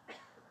be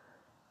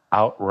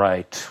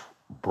outright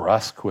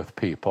brusque with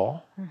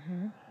people.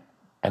 Mm-hmm.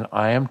 And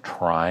I am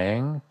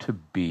trying to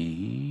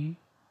be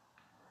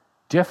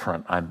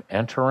different. I'm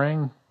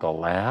entering the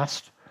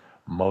last,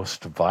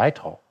 most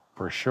vital,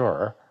 for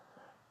sure,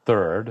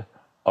 third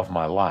of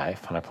my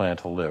life, and I plan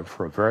to live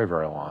for a very,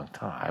 very long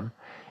time.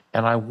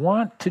 And I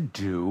want to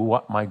do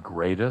what my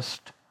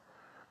greatest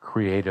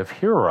creative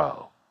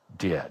hero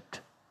did.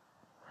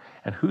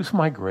 And who's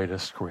my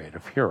greatest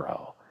creative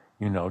hero?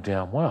 You know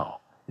damn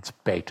well. It's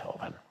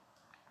Beethoven.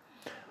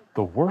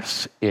 The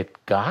worse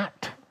it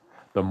got,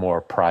 the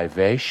more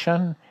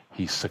privation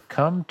he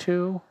succumbed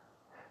to,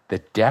 the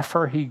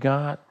deafer he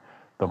got,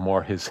 the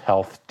more his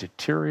health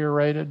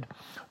deteriorated,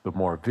 the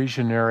more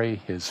visionary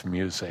his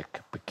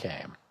music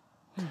became.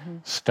 Mm-hmm.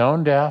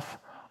 Stone deaf,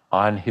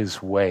 on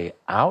his way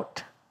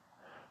out,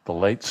 the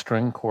late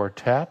string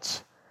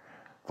quartets,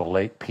 the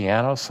late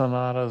piano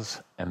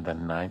sonatas, and the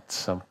Ninth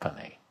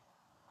Symphony.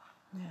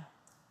 Yeah.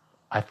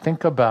 I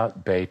think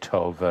about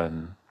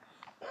Beethoven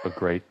a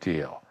great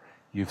deal.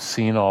 You've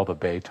seen all the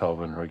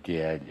Beethoven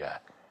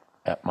regalia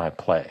at my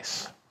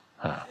place.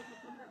 Huh?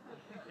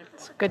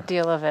 It's a good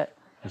deal of it.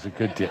 It's a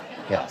good deal,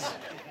 yes.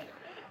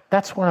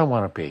 That's where I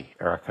want to be,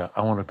 Erica.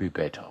 I want to be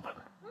Beethoven.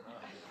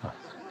 Huh.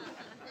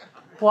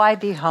 Why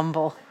be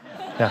humble?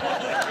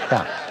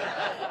 Yeah.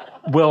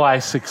 Will I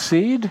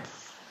succeed?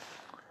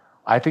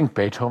 I think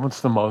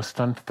Beethoven's the most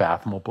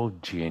unfathomable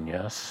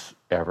genius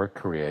ever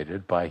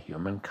created by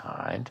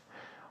humankind.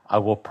 I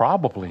will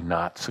probably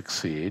not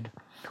succeed,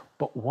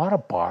 but what a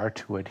bar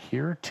to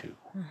adhere to.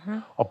 Mm-hmm.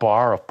 A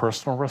bar of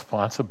personal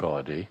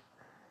responsibility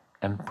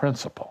and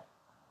principle.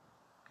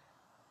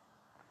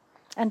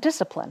 And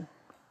discipline.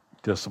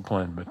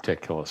 Discipline,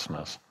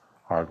 meticulousness,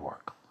 hard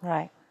work.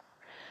 Right.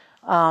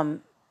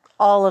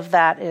 All of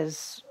that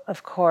is,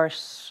 of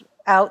course,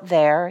 out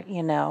there,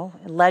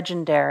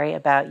 legendary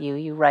about you.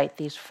 You write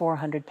these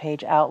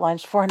 400-page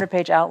outlines,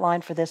 400-page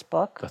outline for this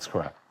book. That's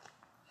correct.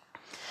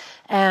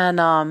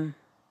 And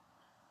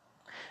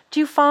do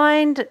you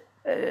find,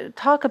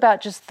 talk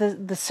about just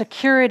the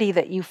security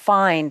that you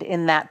find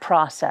in that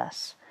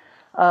process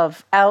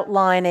of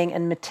outlining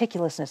and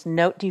meticulousness.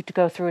 Do you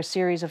go through a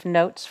series of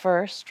notes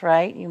first,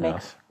 right? You make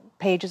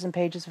pages and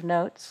pages of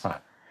notes. Right.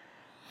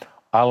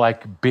 I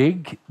like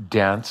big,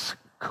 dense,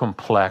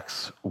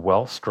 complex,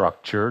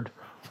 well-structured,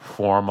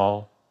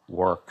 formal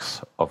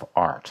works of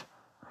art.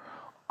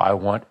 I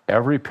want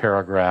every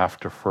paragraph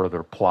to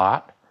further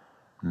plot,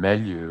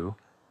 milieu,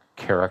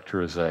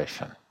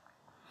 characterization.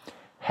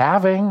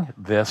 Having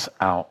this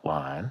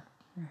outline,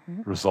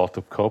 result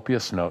of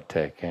copious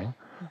note-taking,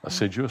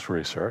 assiduous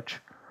research,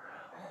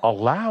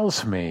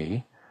 allows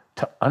me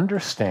to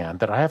understand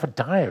that I have a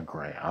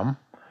diagram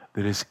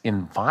that is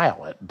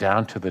inviolate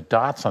down to the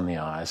dots on the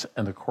I's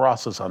and the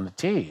crosses on the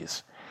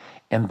T's.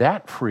 And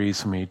that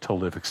frees me to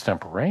live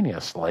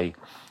extemporaneously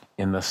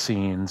in the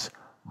scenes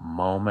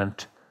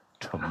moment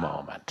to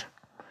moment.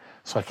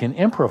 So I can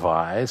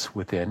improvise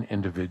within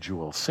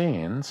individual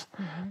scenes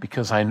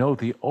because I know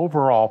the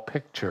overall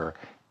picture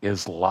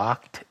is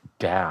locked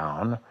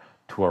down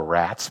to a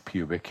rat's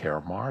pubic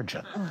hair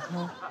margin.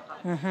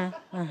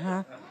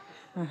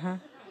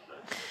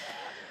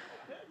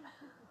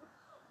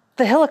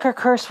 The Hilliker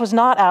Curse was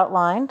not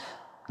outlined.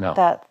 No.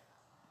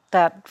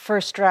 That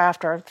first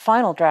draft or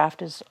final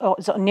draft is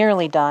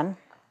nearly done.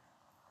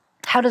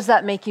 How does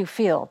that make you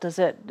feel? Is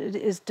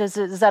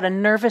that a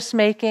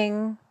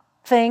nervous-making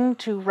thing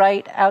to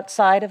write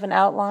outside of an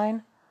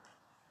outline?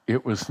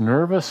 It was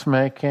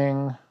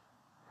nervous-making.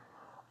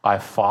 I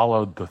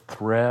followed the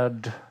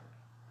thread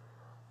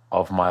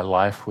of my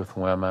life with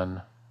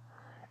women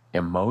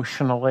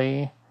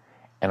emotionally,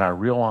 and I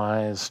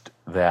realized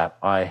that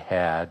I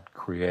had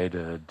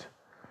created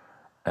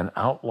an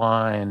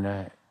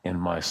outline in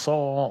my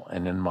soul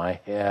and in my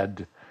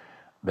head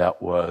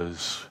that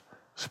was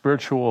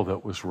spiritual,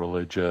 that was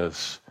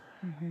religious,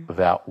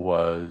 that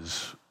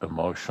was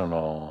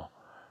emotional,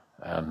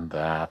 and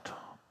that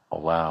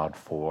allowed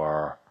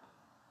for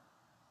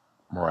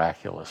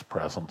miraculous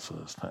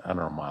presences to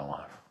enter my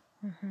life.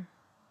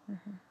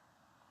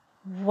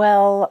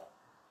 Well,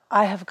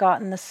 I have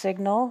gotten the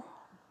signal.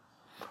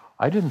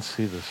 I didn't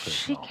see the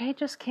signal. She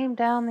just came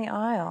down the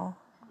aisle.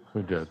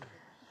 Who did?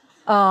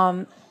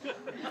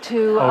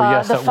 To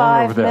yes, the that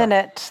one over there. 5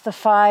 minute, the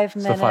 5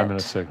 minute, It's the 5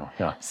 minute signal,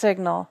 yeah.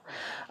 Signal.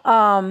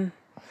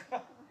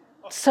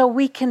 So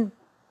we can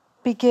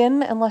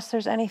begin, unless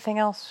there's anything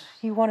else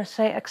you want to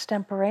say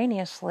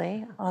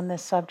extemporaneously on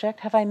this subject.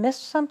 Have I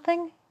missed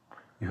something?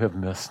 You have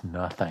missed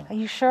nothing. Are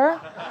you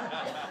sure?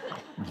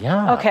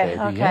 Yeah, Okay, baby,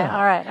 okay, yeah.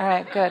 all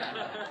right,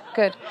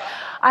 good.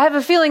 I have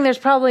a feeling there's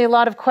probably a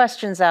lot of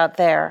questions out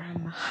there.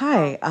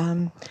 Hi.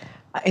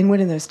 In one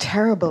of those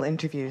terrible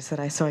interviews that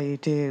I saw you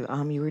do,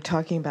 you were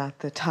talking about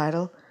the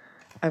title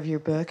of your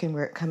book and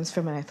where it comes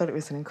from, and I thought it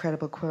was an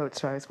incredible quote,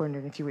 so I was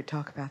wondering if you would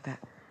talk about that.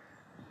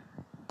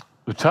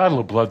 The title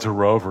of Blood's a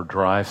Rover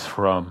derives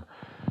from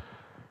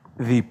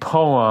the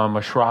poem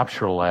A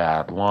Shropshire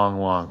Lad,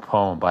 long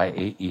poem by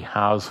A.E.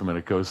 Housman, and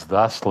it goes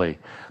thusly: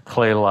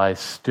 clay lies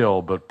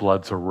still, but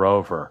blood's a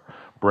rover,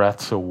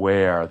 breath's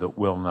aware that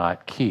will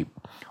not keep.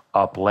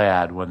 Up,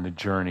 lad, when the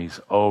journey's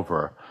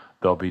over,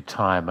 there'll be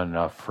time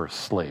enough for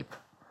sleep.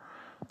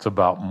 It's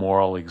about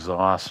moral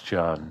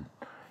exhaustion.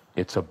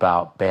 It's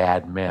about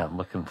bad men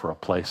looking for a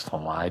place to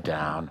lie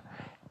down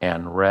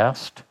and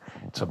rest.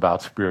 It's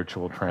about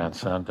spiritual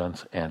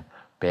transcendence and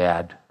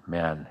bad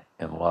men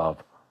in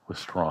love with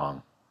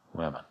strong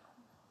women.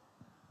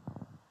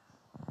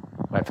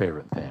 My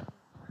favorite theme.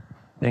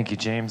 Thank you,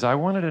 James. I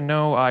wanted to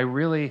know, I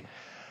really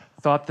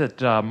thought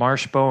that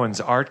Marsh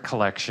Bowen's art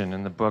collection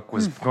in the book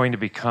was going to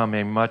become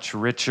a much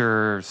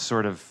richer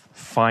sort of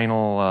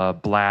final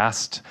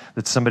blast,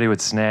 that somebody would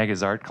snag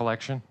his art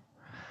collection.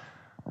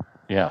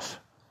 Yes.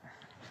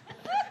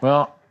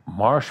 Well,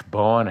 Marsh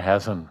Bowen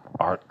has an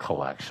art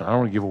collection. I don't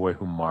want to give away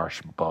who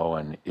Marsh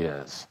Bowen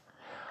is.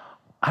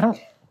 I don't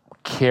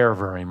care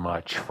very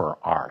much for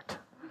art.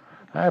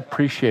 I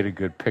appreciate a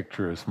good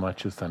picture as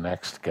much as the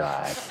next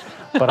guy,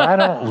 but I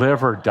don't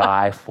live or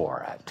die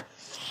for it.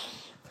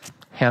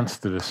 Hence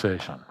the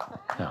decision.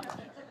 Yeah.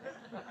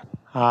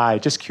 Hi,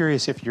 just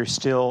curious if you're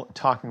still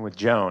talking with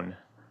Joan,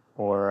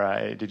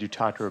 or did you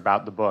talk to her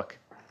about the book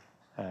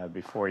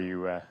before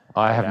you...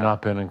 I have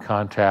not been in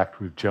contact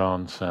with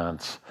Joan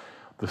since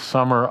the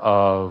summer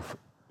of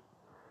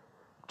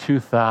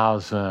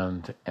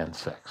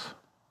 2006.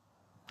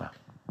 Yeah.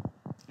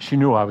 She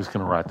knew I was going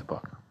to write the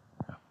book.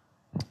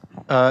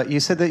 You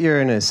said that you're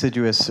an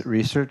assiduous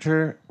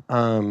researcher.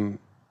 I'm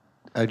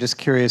just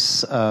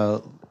curious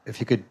if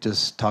you could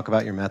just talk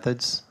about your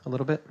methods a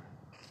little bit.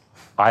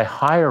 I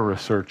hire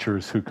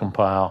researchers who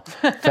compile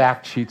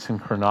fact sheets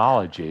and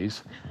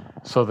chronologies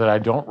so that I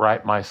don't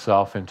write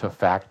myself into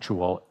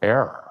factual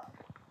error.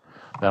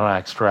 Then I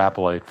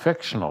extrapolate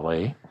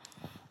fictionally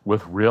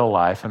with real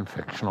life and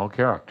fictional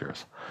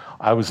characters.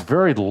 I was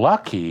very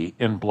lucky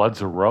in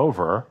A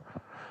Rover,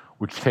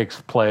 which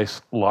takes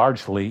place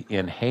largely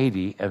in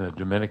Haiti and the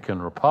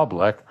Dominican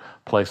Republic,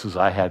 places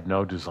I had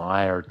no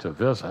desire to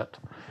visit.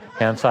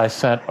 Hence, I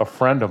sent a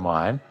friend of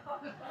mine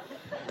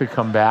to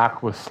come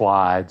back with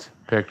slides,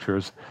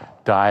 pictures,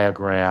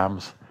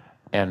 diagrams,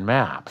 and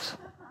maps.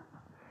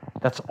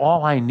 That's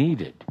all I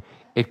needed.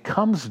 It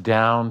comes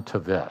down to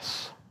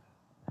this.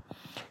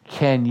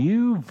 Can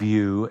you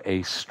view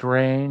a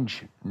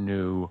strange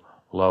new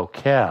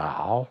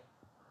locale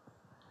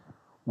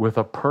with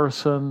a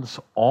person's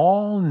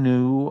all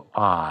new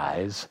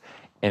eyes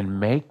and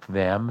make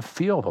them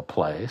feel the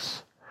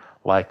place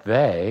like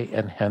they,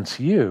 and hence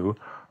you,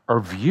 are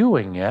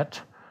viewing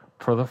it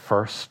for the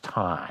first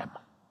time?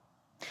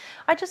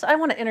 I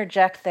want to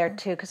interject there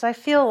too, because I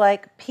feel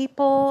like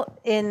people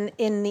in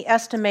the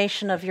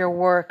estimation of your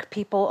work,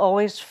 people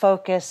always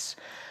focus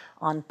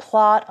on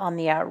plot, on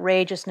the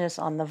outrageousness,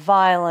 on the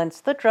violence,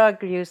 the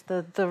drug use,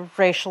 the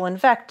racial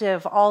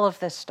invective, all of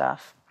this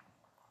stuff.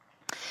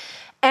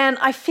 And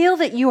I feel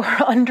that you are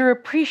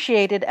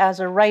underappreciated as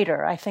a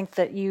writer. I think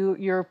that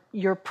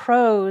your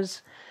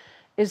prose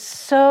is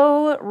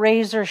so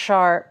razor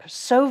sharp,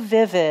 so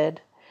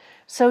vivid,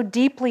 so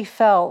deeply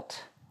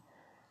felt,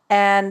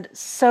 and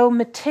so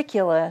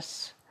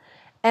meticulous,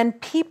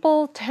 and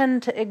people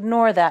tend to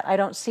ignore that. I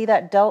don't see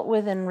that dealt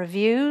with in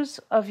reviews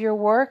of your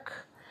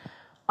work,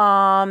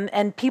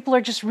 and people are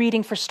just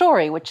reading for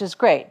story, which is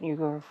great.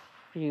 You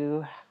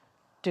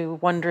do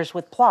wonders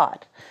with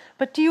plot.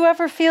 But do you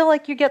ever feel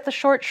like you get the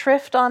short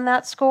shrift on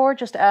that score,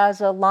 just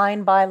as a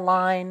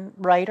line-by-line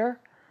writer?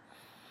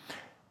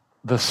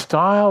 The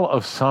style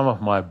of some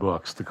of my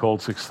books, The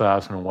Cold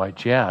 6000 and White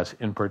Jazz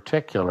in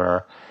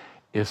particular,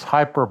 is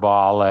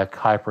hyperbolic,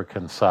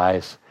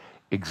 hyper-concise,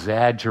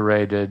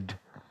 exaggerated,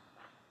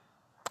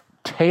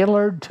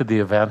 tailored to the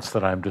events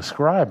that I'm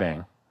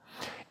describing.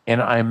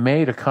 And I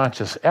made a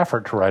conscious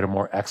effort to write a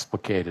more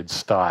explicated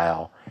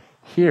style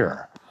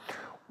here.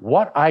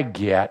 What I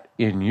get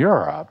in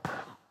Europe,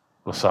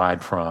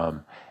 aside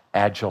from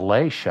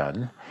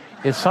adulation,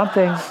 is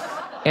something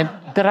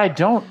that I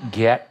don't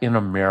get in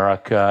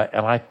America,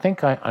 and I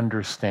think I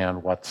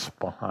understand what's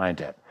behind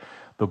it.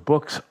 The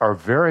books are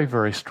very,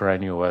 very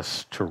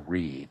strenuous to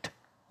read.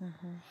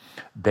 Mm-hmm.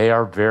 They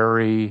are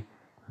very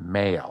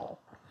male.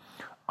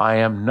 I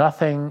am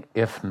nothing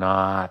if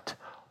not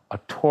a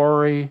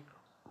Tory,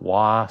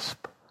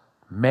 WASP,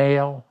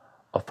 male,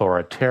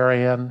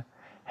 authoritarian,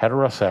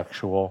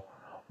 heterosexual,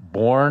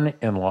 born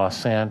in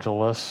Los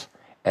Angeles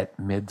at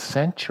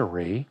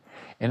mid-century,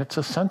 and it's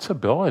a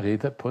sensibility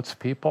that puts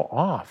people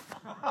off.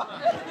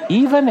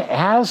 Even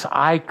as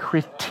I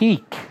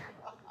critique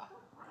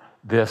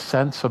this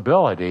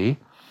sensibility,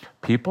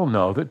 people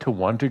know that to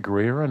one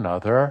degree or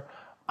another,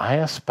 I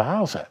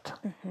espouse it.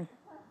 Mm-hmm.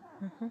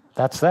 Mm-hmm.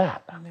 That's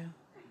that.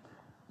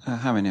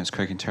 Hi, my name is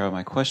Craig Quintero.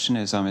 My question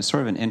is, it's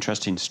sort of an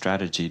interesting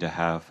strategy to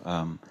have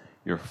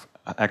your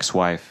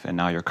ex-wife and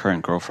now your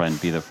current girlfriend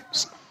be the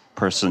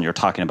person you're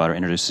talking about or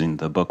introducing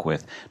the book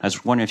with. I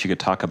was wondering if you could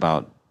talk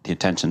about the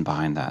intention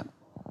behind that.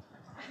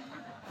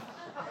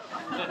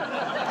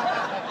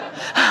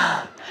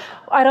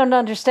 I don't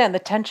understand the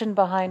tension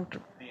behind...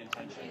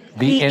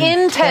 The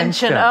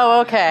intention.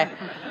 Oh, okay.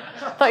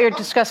 I thought you were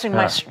discussing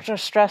my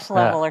stress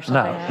level or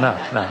something.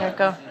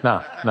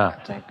 No,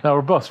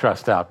 we're both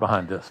stressed out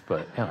behind this,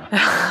 but,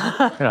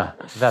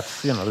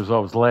 that's, there's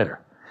always later.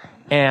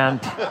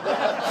 And...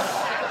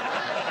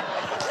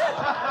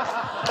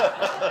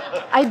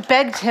 I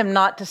begged him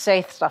not to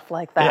say stuff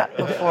like that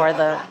before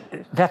the...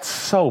 That's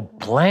so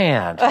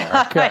bland,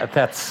 Erica.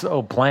 That's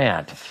so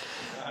bland.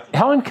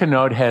 Helen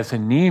Canode has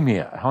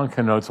anemia. Helen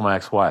Canode's my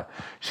ex-wife.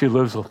 She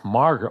lives with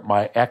Margaret,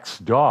 my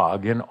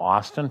ex-dog, in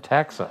Austin,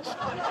 Texas.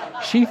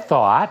 She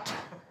thought,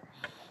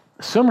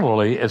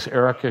 similarly as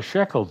Erica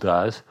Schickel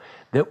does,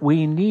 that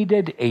we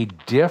needed a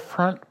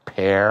different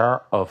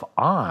pair of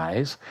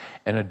eyes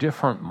and a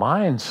different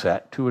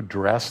mindset to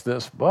address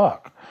this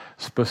book,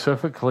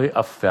 specifically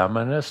a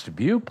feminist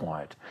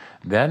viewpoint.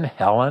 Then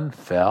Helen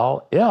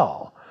fell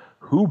ill.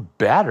 Who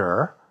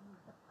better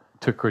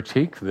to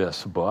critique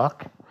this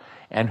book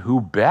and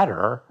who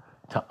better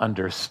to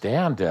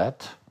understand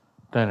it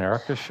than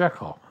Erica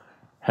Schickel?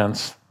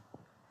 Hence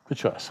the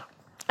choice.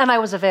 And I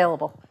was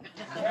available.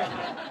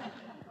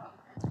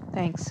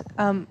 Thanks.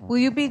 Will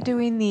you be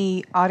doing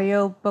the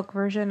audio book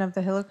version of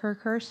the Hilliker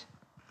Curse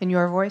in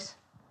your voice?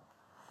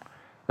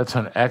 That's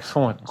an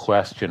excellent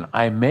question.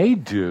 I may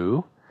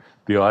do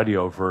the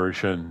audio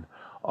version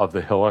of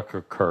the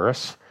Hilliker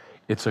Curse.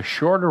 It's a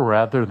shorter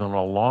rather than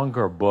a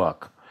longer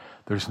book.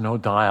 There's no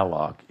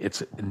dialogue.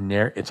 It's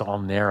all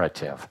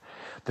narrative.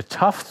 The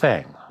tough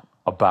thing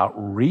about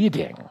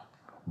reading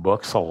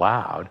books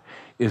aloud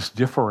is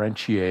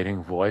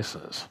differentiating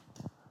voices.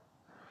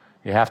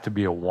 You have to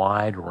be a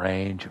wide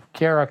range of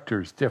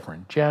characters,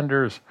 different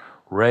genders,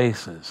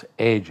 races,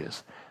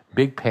 ages.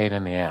 Big pain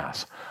in the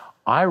ass.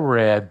 I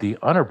read the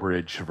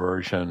unabridged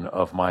version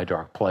of My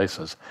Dark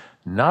Places.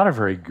 Not a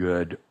very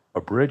good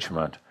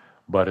abridgment,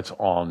 but it's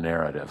all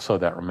narrative, so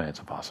that remains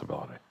a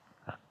possibility.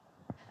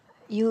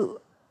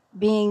 You,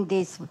 being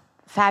this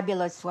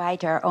fabulous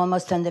writer,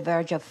 almost on the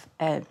verge of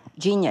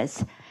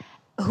genius,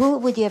 who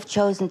would you have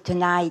chosen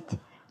tonight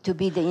to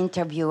be the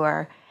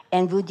interviewer,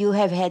 and would you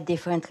have had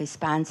different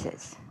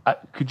responses?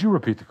 Could you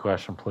repeat the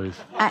question, please?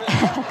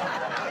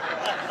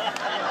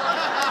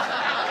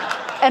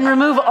 And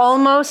remove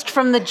almost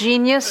from the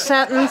genius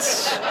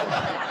sentence.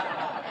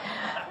 I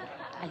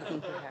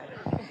think you heard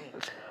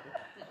it.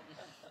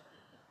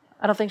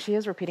 I don't think she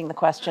is repeating the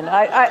question.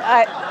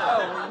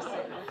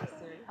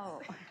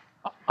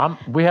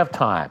 We have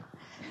time.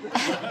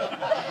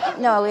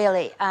 No,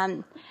 really.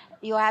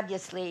 You're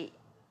obviously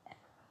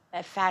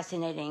a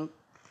fascinating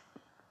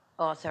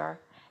author,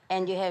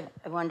 and you have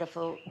a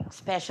wonderful,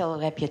 special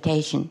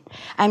reputation.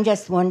 I'm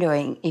just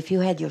wondering, if you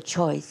had your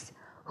choice,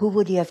 who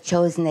would you have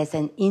chosen as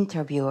an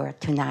interviewer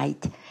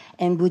tonight,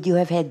 and would you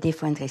have had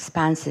different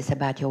responses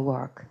about your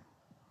work?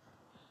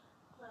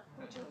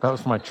 That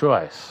was my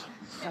choice.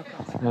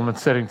 Okay. Woman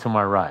sitting to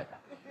my right.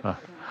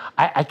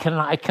 I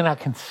cannot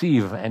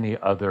conceive of any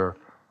other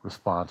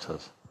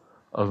responses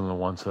other than the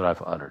ones that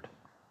I've uttered.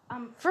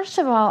 First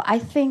of all, I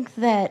think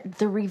that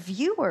the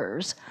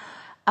reviewers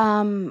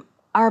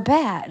are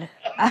bad.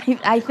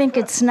 I think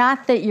it's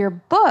not that your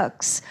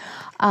books.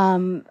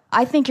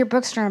 I think your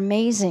books are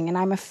amazing, and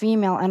I'm a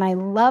female, and I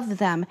love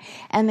them,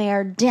 and they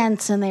are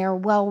dense, and they are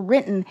well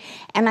written,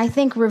 and I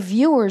think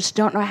reviewers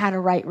don't know how to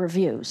write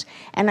reviews,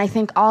 and I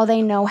think all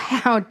they know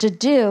how to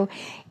do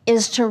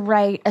is to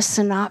write a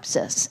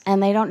synopsis,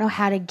 and they don't know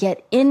how to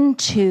get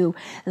into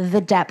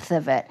the depth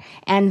of it,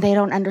 and they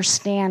don't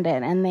understand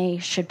it, and they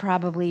should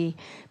probably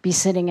be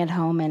sitting at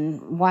home and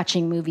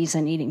watching movies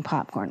and eating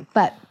popcorn.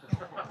 But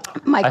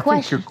I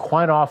think you're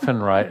quite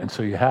often right, and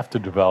so you have to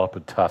develop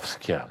a tough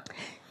skin.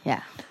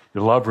 Yeah.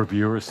 You love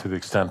reviewers to the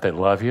extent they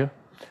love you,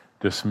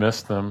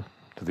 dismiss them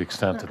to the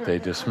extent that they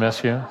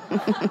dismiss you,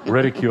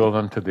 ridicule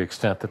them to the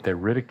extent that they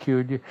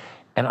ridicule you,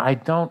 and I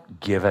don't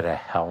give it a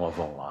hell of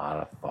a lot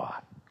of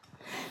thought.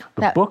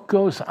 The book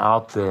goes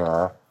out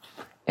there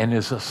and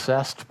is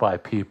assessed by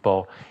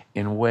people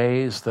in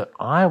ways that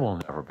I will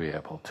never be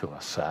able to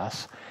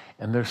assess,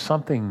 and there's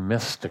something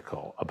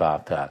mystical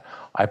about that.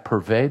 I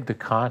pervade the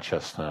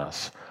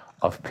consciousness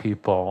of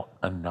people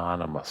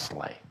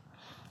anonymously,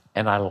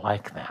 and I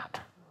like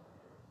that.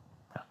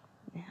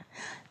 Yeah.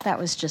 That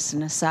was just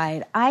an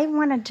aside. I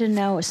wanted to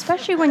know,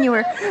 especially when you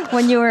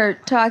were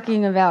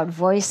talking about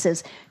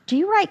voices, do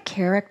you write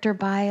character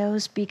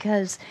bios?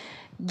 Because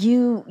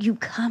you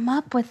come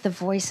up with the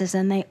voices,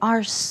 and they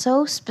are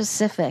so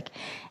specific.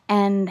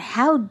 And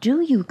how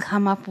do you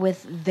come up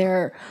with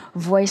their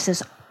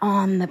voices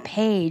on the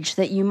page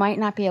that you might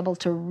not be able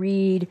to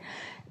read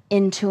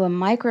into a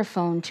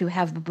microphone to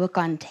have the book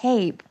on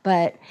tape,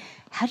 but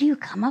how do you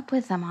come up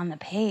with them on the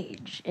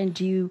page? And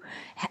do you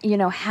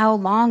how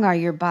long are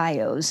your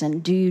bios?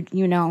 And do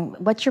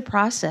what's your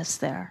process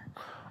there?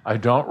 I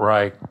don't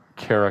write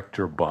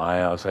character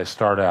bios. I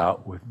start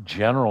out with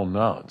general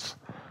notes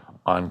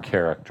on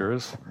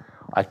characters.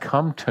 I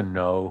come to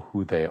know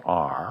who they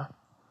are.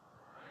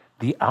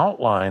 The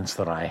outlines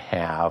that I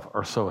have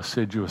are so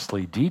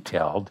assiduously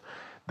detailed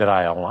that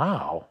I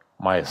allow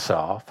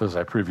myself, as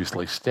I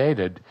previously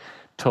stated,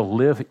 to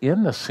live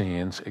in the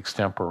scenes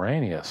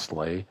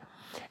extemporaneously,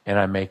 and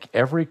I make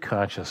every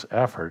conscious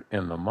effort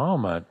in the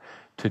moment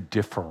to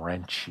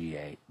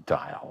differentiate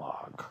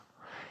dialogue.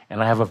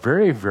 And I have a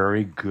very,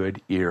 very good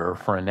ear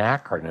for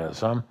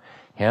anachronism,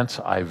 hence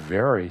I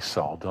very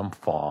seldom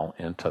fall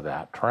into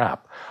that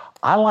trap.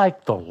 I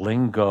like the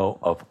lingo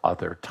of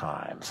other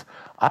times.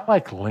 I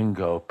like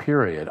lingo,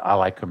 period. I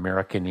like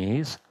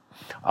Americanese.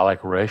 I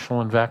like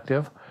racial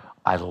invective.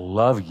 I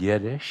love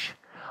Yiddish.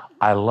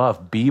 I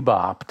love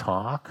bebop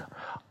talk.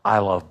 I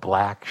love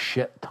black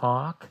shit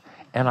talk.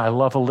 And I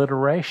love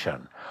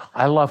alliteration.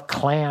 I love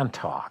Klan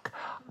talk.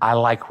 I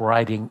like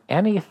writing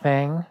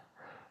anything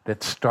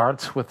that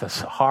starts with a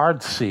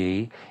hard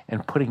C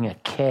and putting a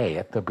K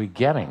at the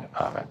beginning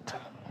of it.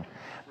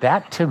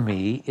 That, to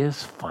me,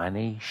 is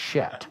funny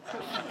shit.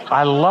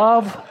 I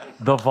love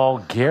the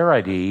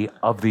vulgarity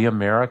of the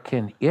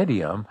American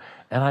idiom,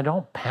 and I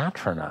don't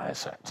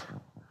patronize it.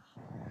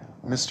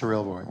 Mr.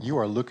 Ellroy, you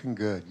are looking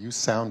good. You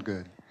sound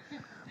good.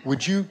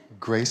 Would you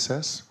grace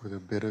us with a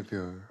bit of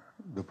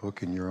the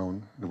book in your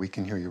own, that we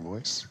can hear your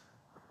voice?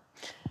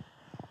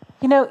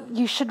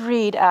 You should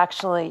read,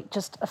 actually,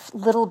 just a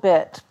little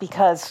bit,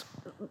 because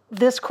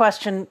this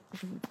question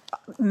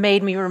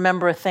made me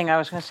remember a thing I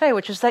was going to say,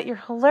 which is that you're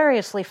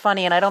hilariously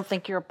funny, and I don't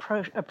think you're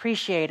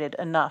appreciated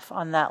enough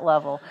on that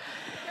level.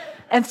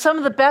 And some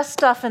of the best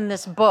stuff in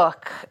this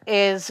book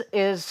is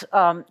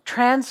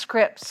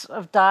transcripts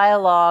of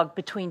dialogue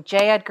between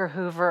J. Edgar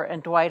Hoover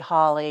and Dwight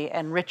Hawley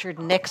and Richard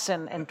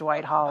Nixon and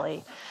Dwight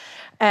Hawley.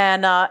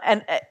 And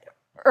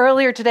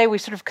earlier today, we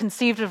sort of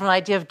conceived of an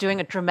idea of doing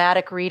a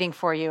dramatic reading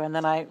for you, and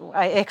then I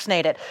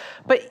ixnayed it.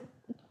 But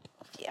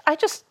I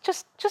just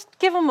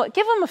give them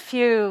a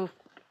few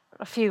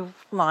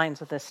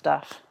lines of this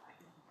stuff.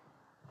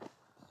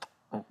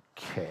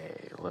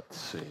 Okay, let's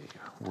see.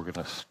 We're going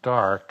to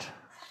start.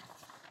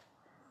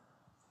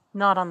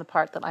 Not on the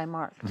part that I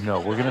marked. No,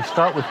 we're going to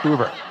start with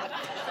Hoover.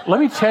 Let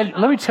me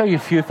tell you a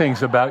few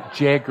things about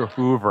J. Edgar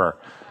Hoover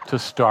to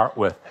start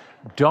with.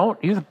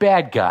 He's a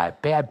bad guy,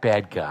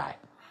 bad guy.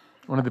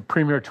 One of the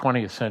premier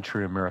 20th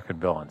century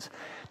American villains.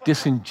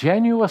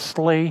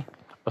 Disingenuously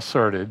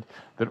asserted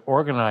that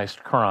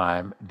organized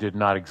crime did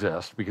not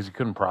exist because he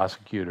couldn't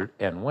prosecute it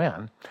and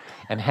win,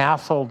 and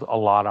hassled a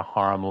lot of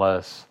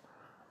harmless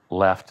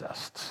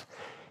leftists.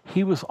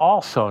 He was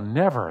also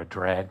never a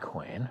drag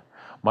queen,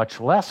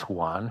 much less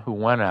one who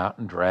went out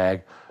and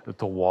dragged at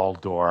the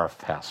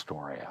Waldorf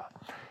Astoria.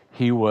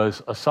 He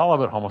was a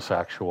celibate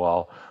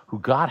homosexual who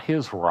got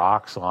his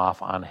rocks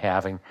off on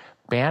having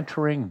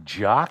bantering,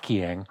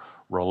 jockeying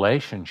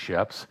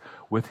relationships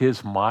with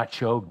his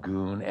macho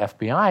goon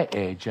FBI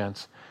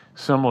agents,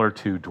 similar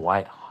to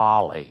Dwight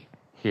Hawley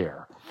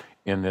here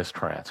in this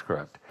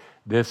transcript.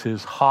 This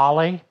is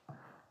Hawley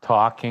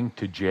talking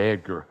to J.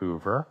 Edgar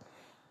Hoover.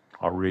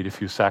 I'll read a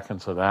few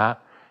seconds of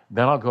that.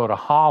 Then I'll go to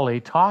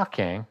Hawley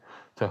talking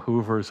to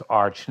Hoover's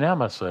arch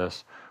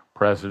nemesis,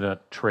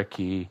 President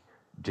Tricky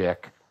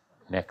Dick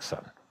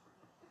Nixon.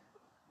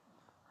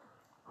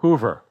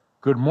 Hoover,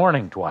 good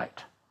morning,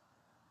 Dwight.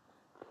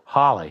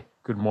 Hawley,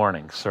 good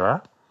morning,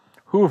 sir.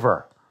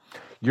 Hoover,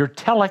 your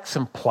telex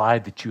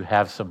implied that you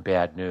have some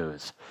bad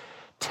news.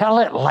 Tell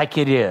it like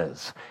it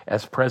is,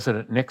 as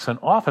President Nixon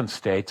often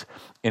states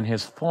in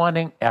his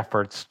fawning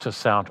efforts to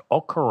sound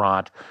au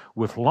courant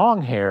with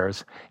long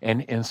hairs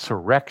and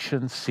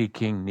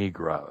insurrection-seeking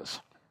Negroes.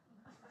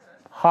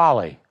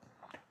 Hawley,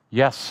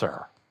 yes,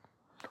 sir.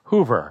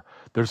 Hoover,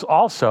 there's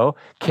also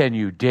Can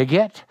You Dig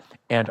It?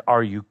 And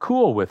Are You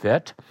Cool With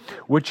It?,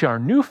 which are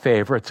new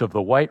favorites of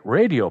the white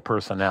radio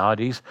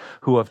personalities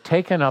who have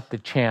taken up the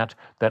chant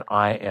that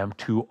I am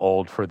too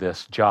old for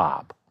this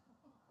job.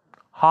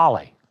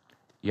 Hawley,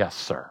 yes,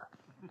 sir.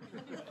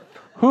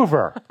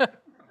 Hoover,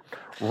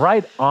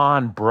 right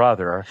on,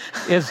 brother,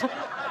 is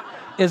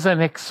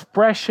an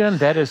expression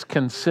that is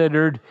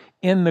considered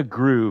in the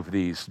groove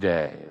these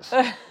days.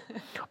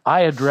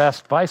 I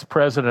addressed Vice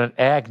President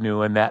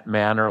Agnew in that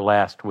manner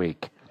last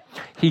week.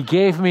 He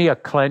gave me a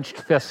clenched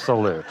fist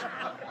salute.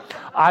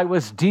 I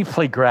was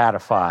deeply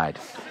gratified.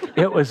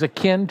 It was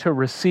akin to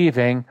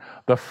receiving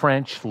the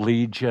French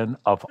Legion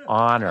of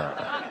Honor.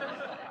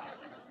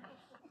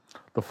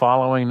 The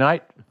following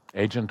night,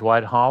 Agent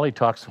Dwight Hawley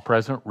talks to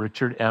President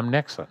Richard M.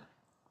 Nixon.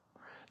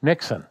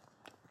 Nixon,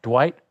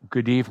 Dwight,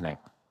 good evening.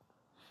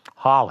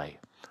 Hawley,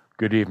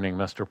 good evening,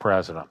 Mr.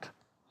 President.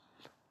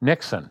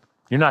 Nixon,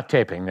 you're not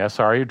taping this,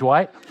 are you,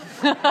 Dwight?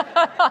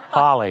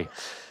 Hawley,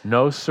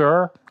 no,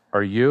 sir.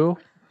 Are you?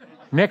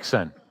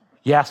 Nixon,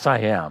 yes, I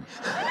am.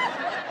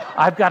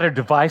 I've got a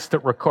device that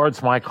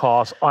records my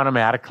calls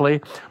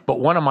automatically, but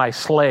one of my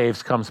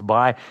slaves comes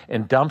by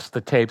and dumps the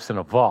tapes in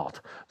a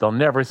vault. They'll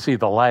never see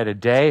the light of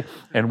day,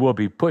 and we'll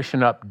be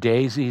pushing up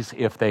daisies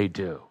if they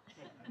do.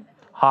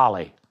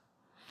 Hawley,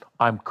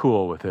 I'm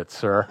cool with it,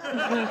 sir.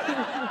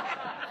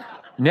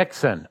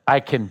 Nixon, I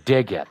can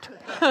dig it.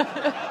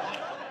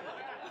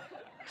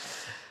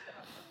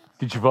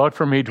 Did you vote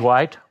for me,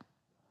 Dwight?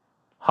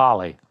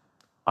 Hawley,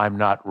 I'm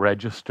not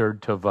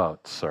registered to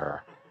vote,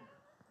 sir.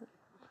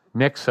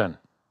 Nixon,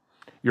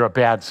 you're a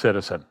bad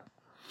citizen.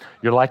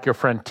 You're like your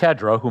friend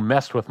Tedro, who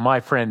messed with my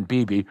friend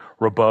Bibi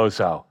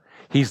Rebozo.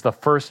 He's the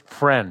first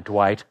friend,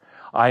 Dwight.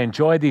 I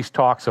enjoy these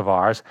talks of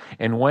ours,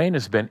 and Wayne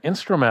has been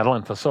instrumental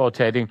in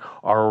facilitating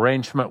our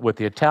arrangement with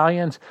the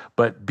Italians,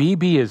 but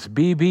Bibi is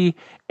Bibi,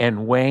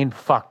 and Wayne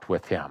fucked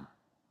with him.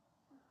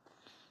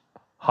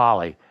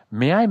 Hawley,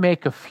 may I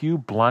make a few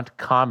blunt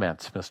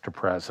comments, Mr.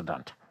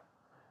 President?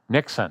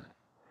 Nixon,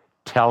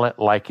 tell it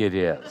like it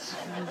is.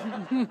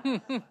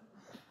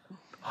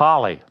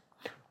 Hawley,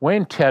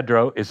 Wayne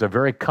Tedro is a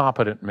very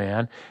competent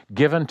man,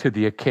 given to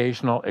the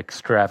occasional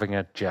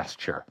extravagant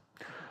gesture.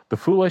 The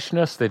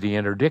foolishness that he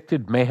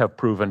interdicted may have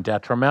proven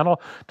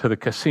detrimental to the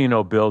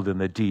casino build in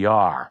the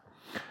DR.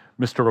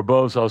 Mr.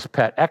 Rebozo's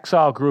pet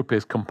exile group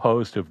is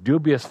composed of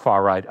dubious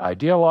far-right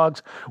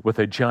ideologues with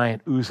a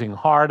giant oozing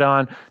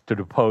hard-on to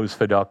depose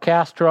Fidel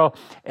Castro,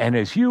 and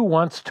as you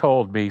once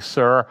told me,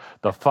 sir,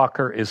 the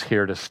fucker is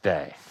here to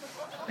stay.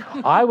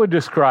 I would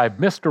describe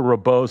Mr.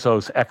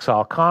 Rebozo's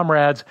exile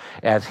comrades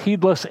as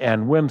heedless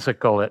and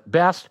whimsical at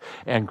best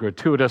and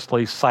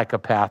gratuitously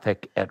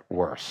psychopathic at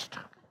worst.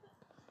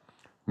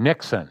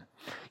 Nixon,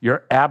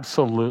 you're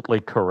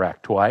absolutely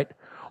correct, Dwight.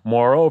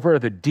 Moreover,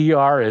 the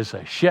DR is a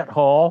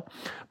shithole.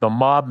 The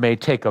mob may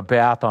take a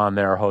bath on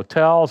their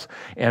hotels,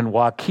 and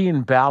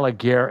Joaquin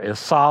Balaguer is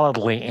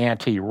solidly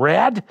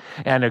anti-red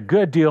and a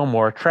good deal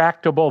more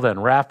tractable than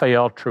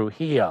Rafael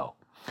Trujillo.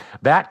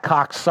 That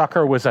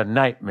cocksucker was a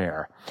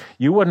nightmare.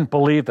 You wouldn't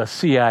believe the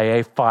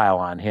CIA file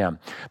on him.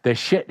 The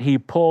shit he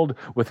pulled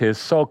with his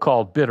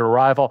so-called bitter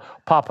rival,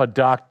 Papa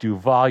Doc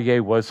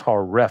Duvalier, was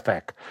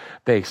horrific.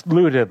 They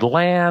looted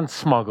land,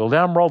 smuggled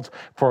emeralds,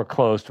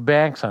 foreclosed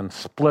banks, and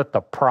split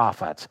the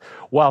profits.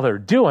 While they're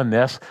doing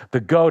this,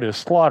 the goat is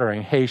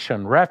slaughtering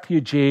Haitian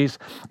refugees,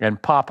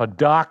 and Papa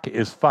Doc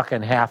is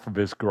fucking half of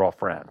his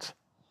girlfriends.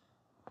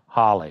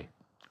 Holly.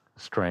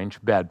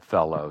 Strange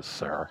bedfellows,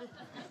 sir.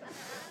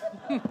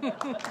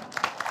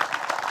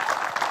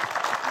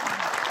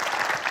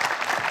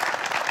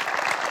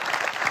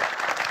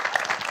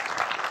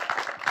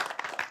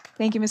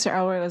 Thank you, Mr.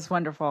 Ellroy. It was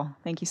wonderful.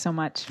 Thank you so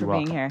much for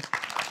being here.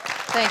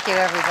 Thank you,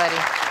 everybody.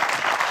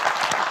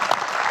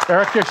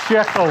 Erica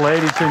Schickel,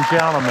 ladies and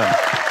gentlemen.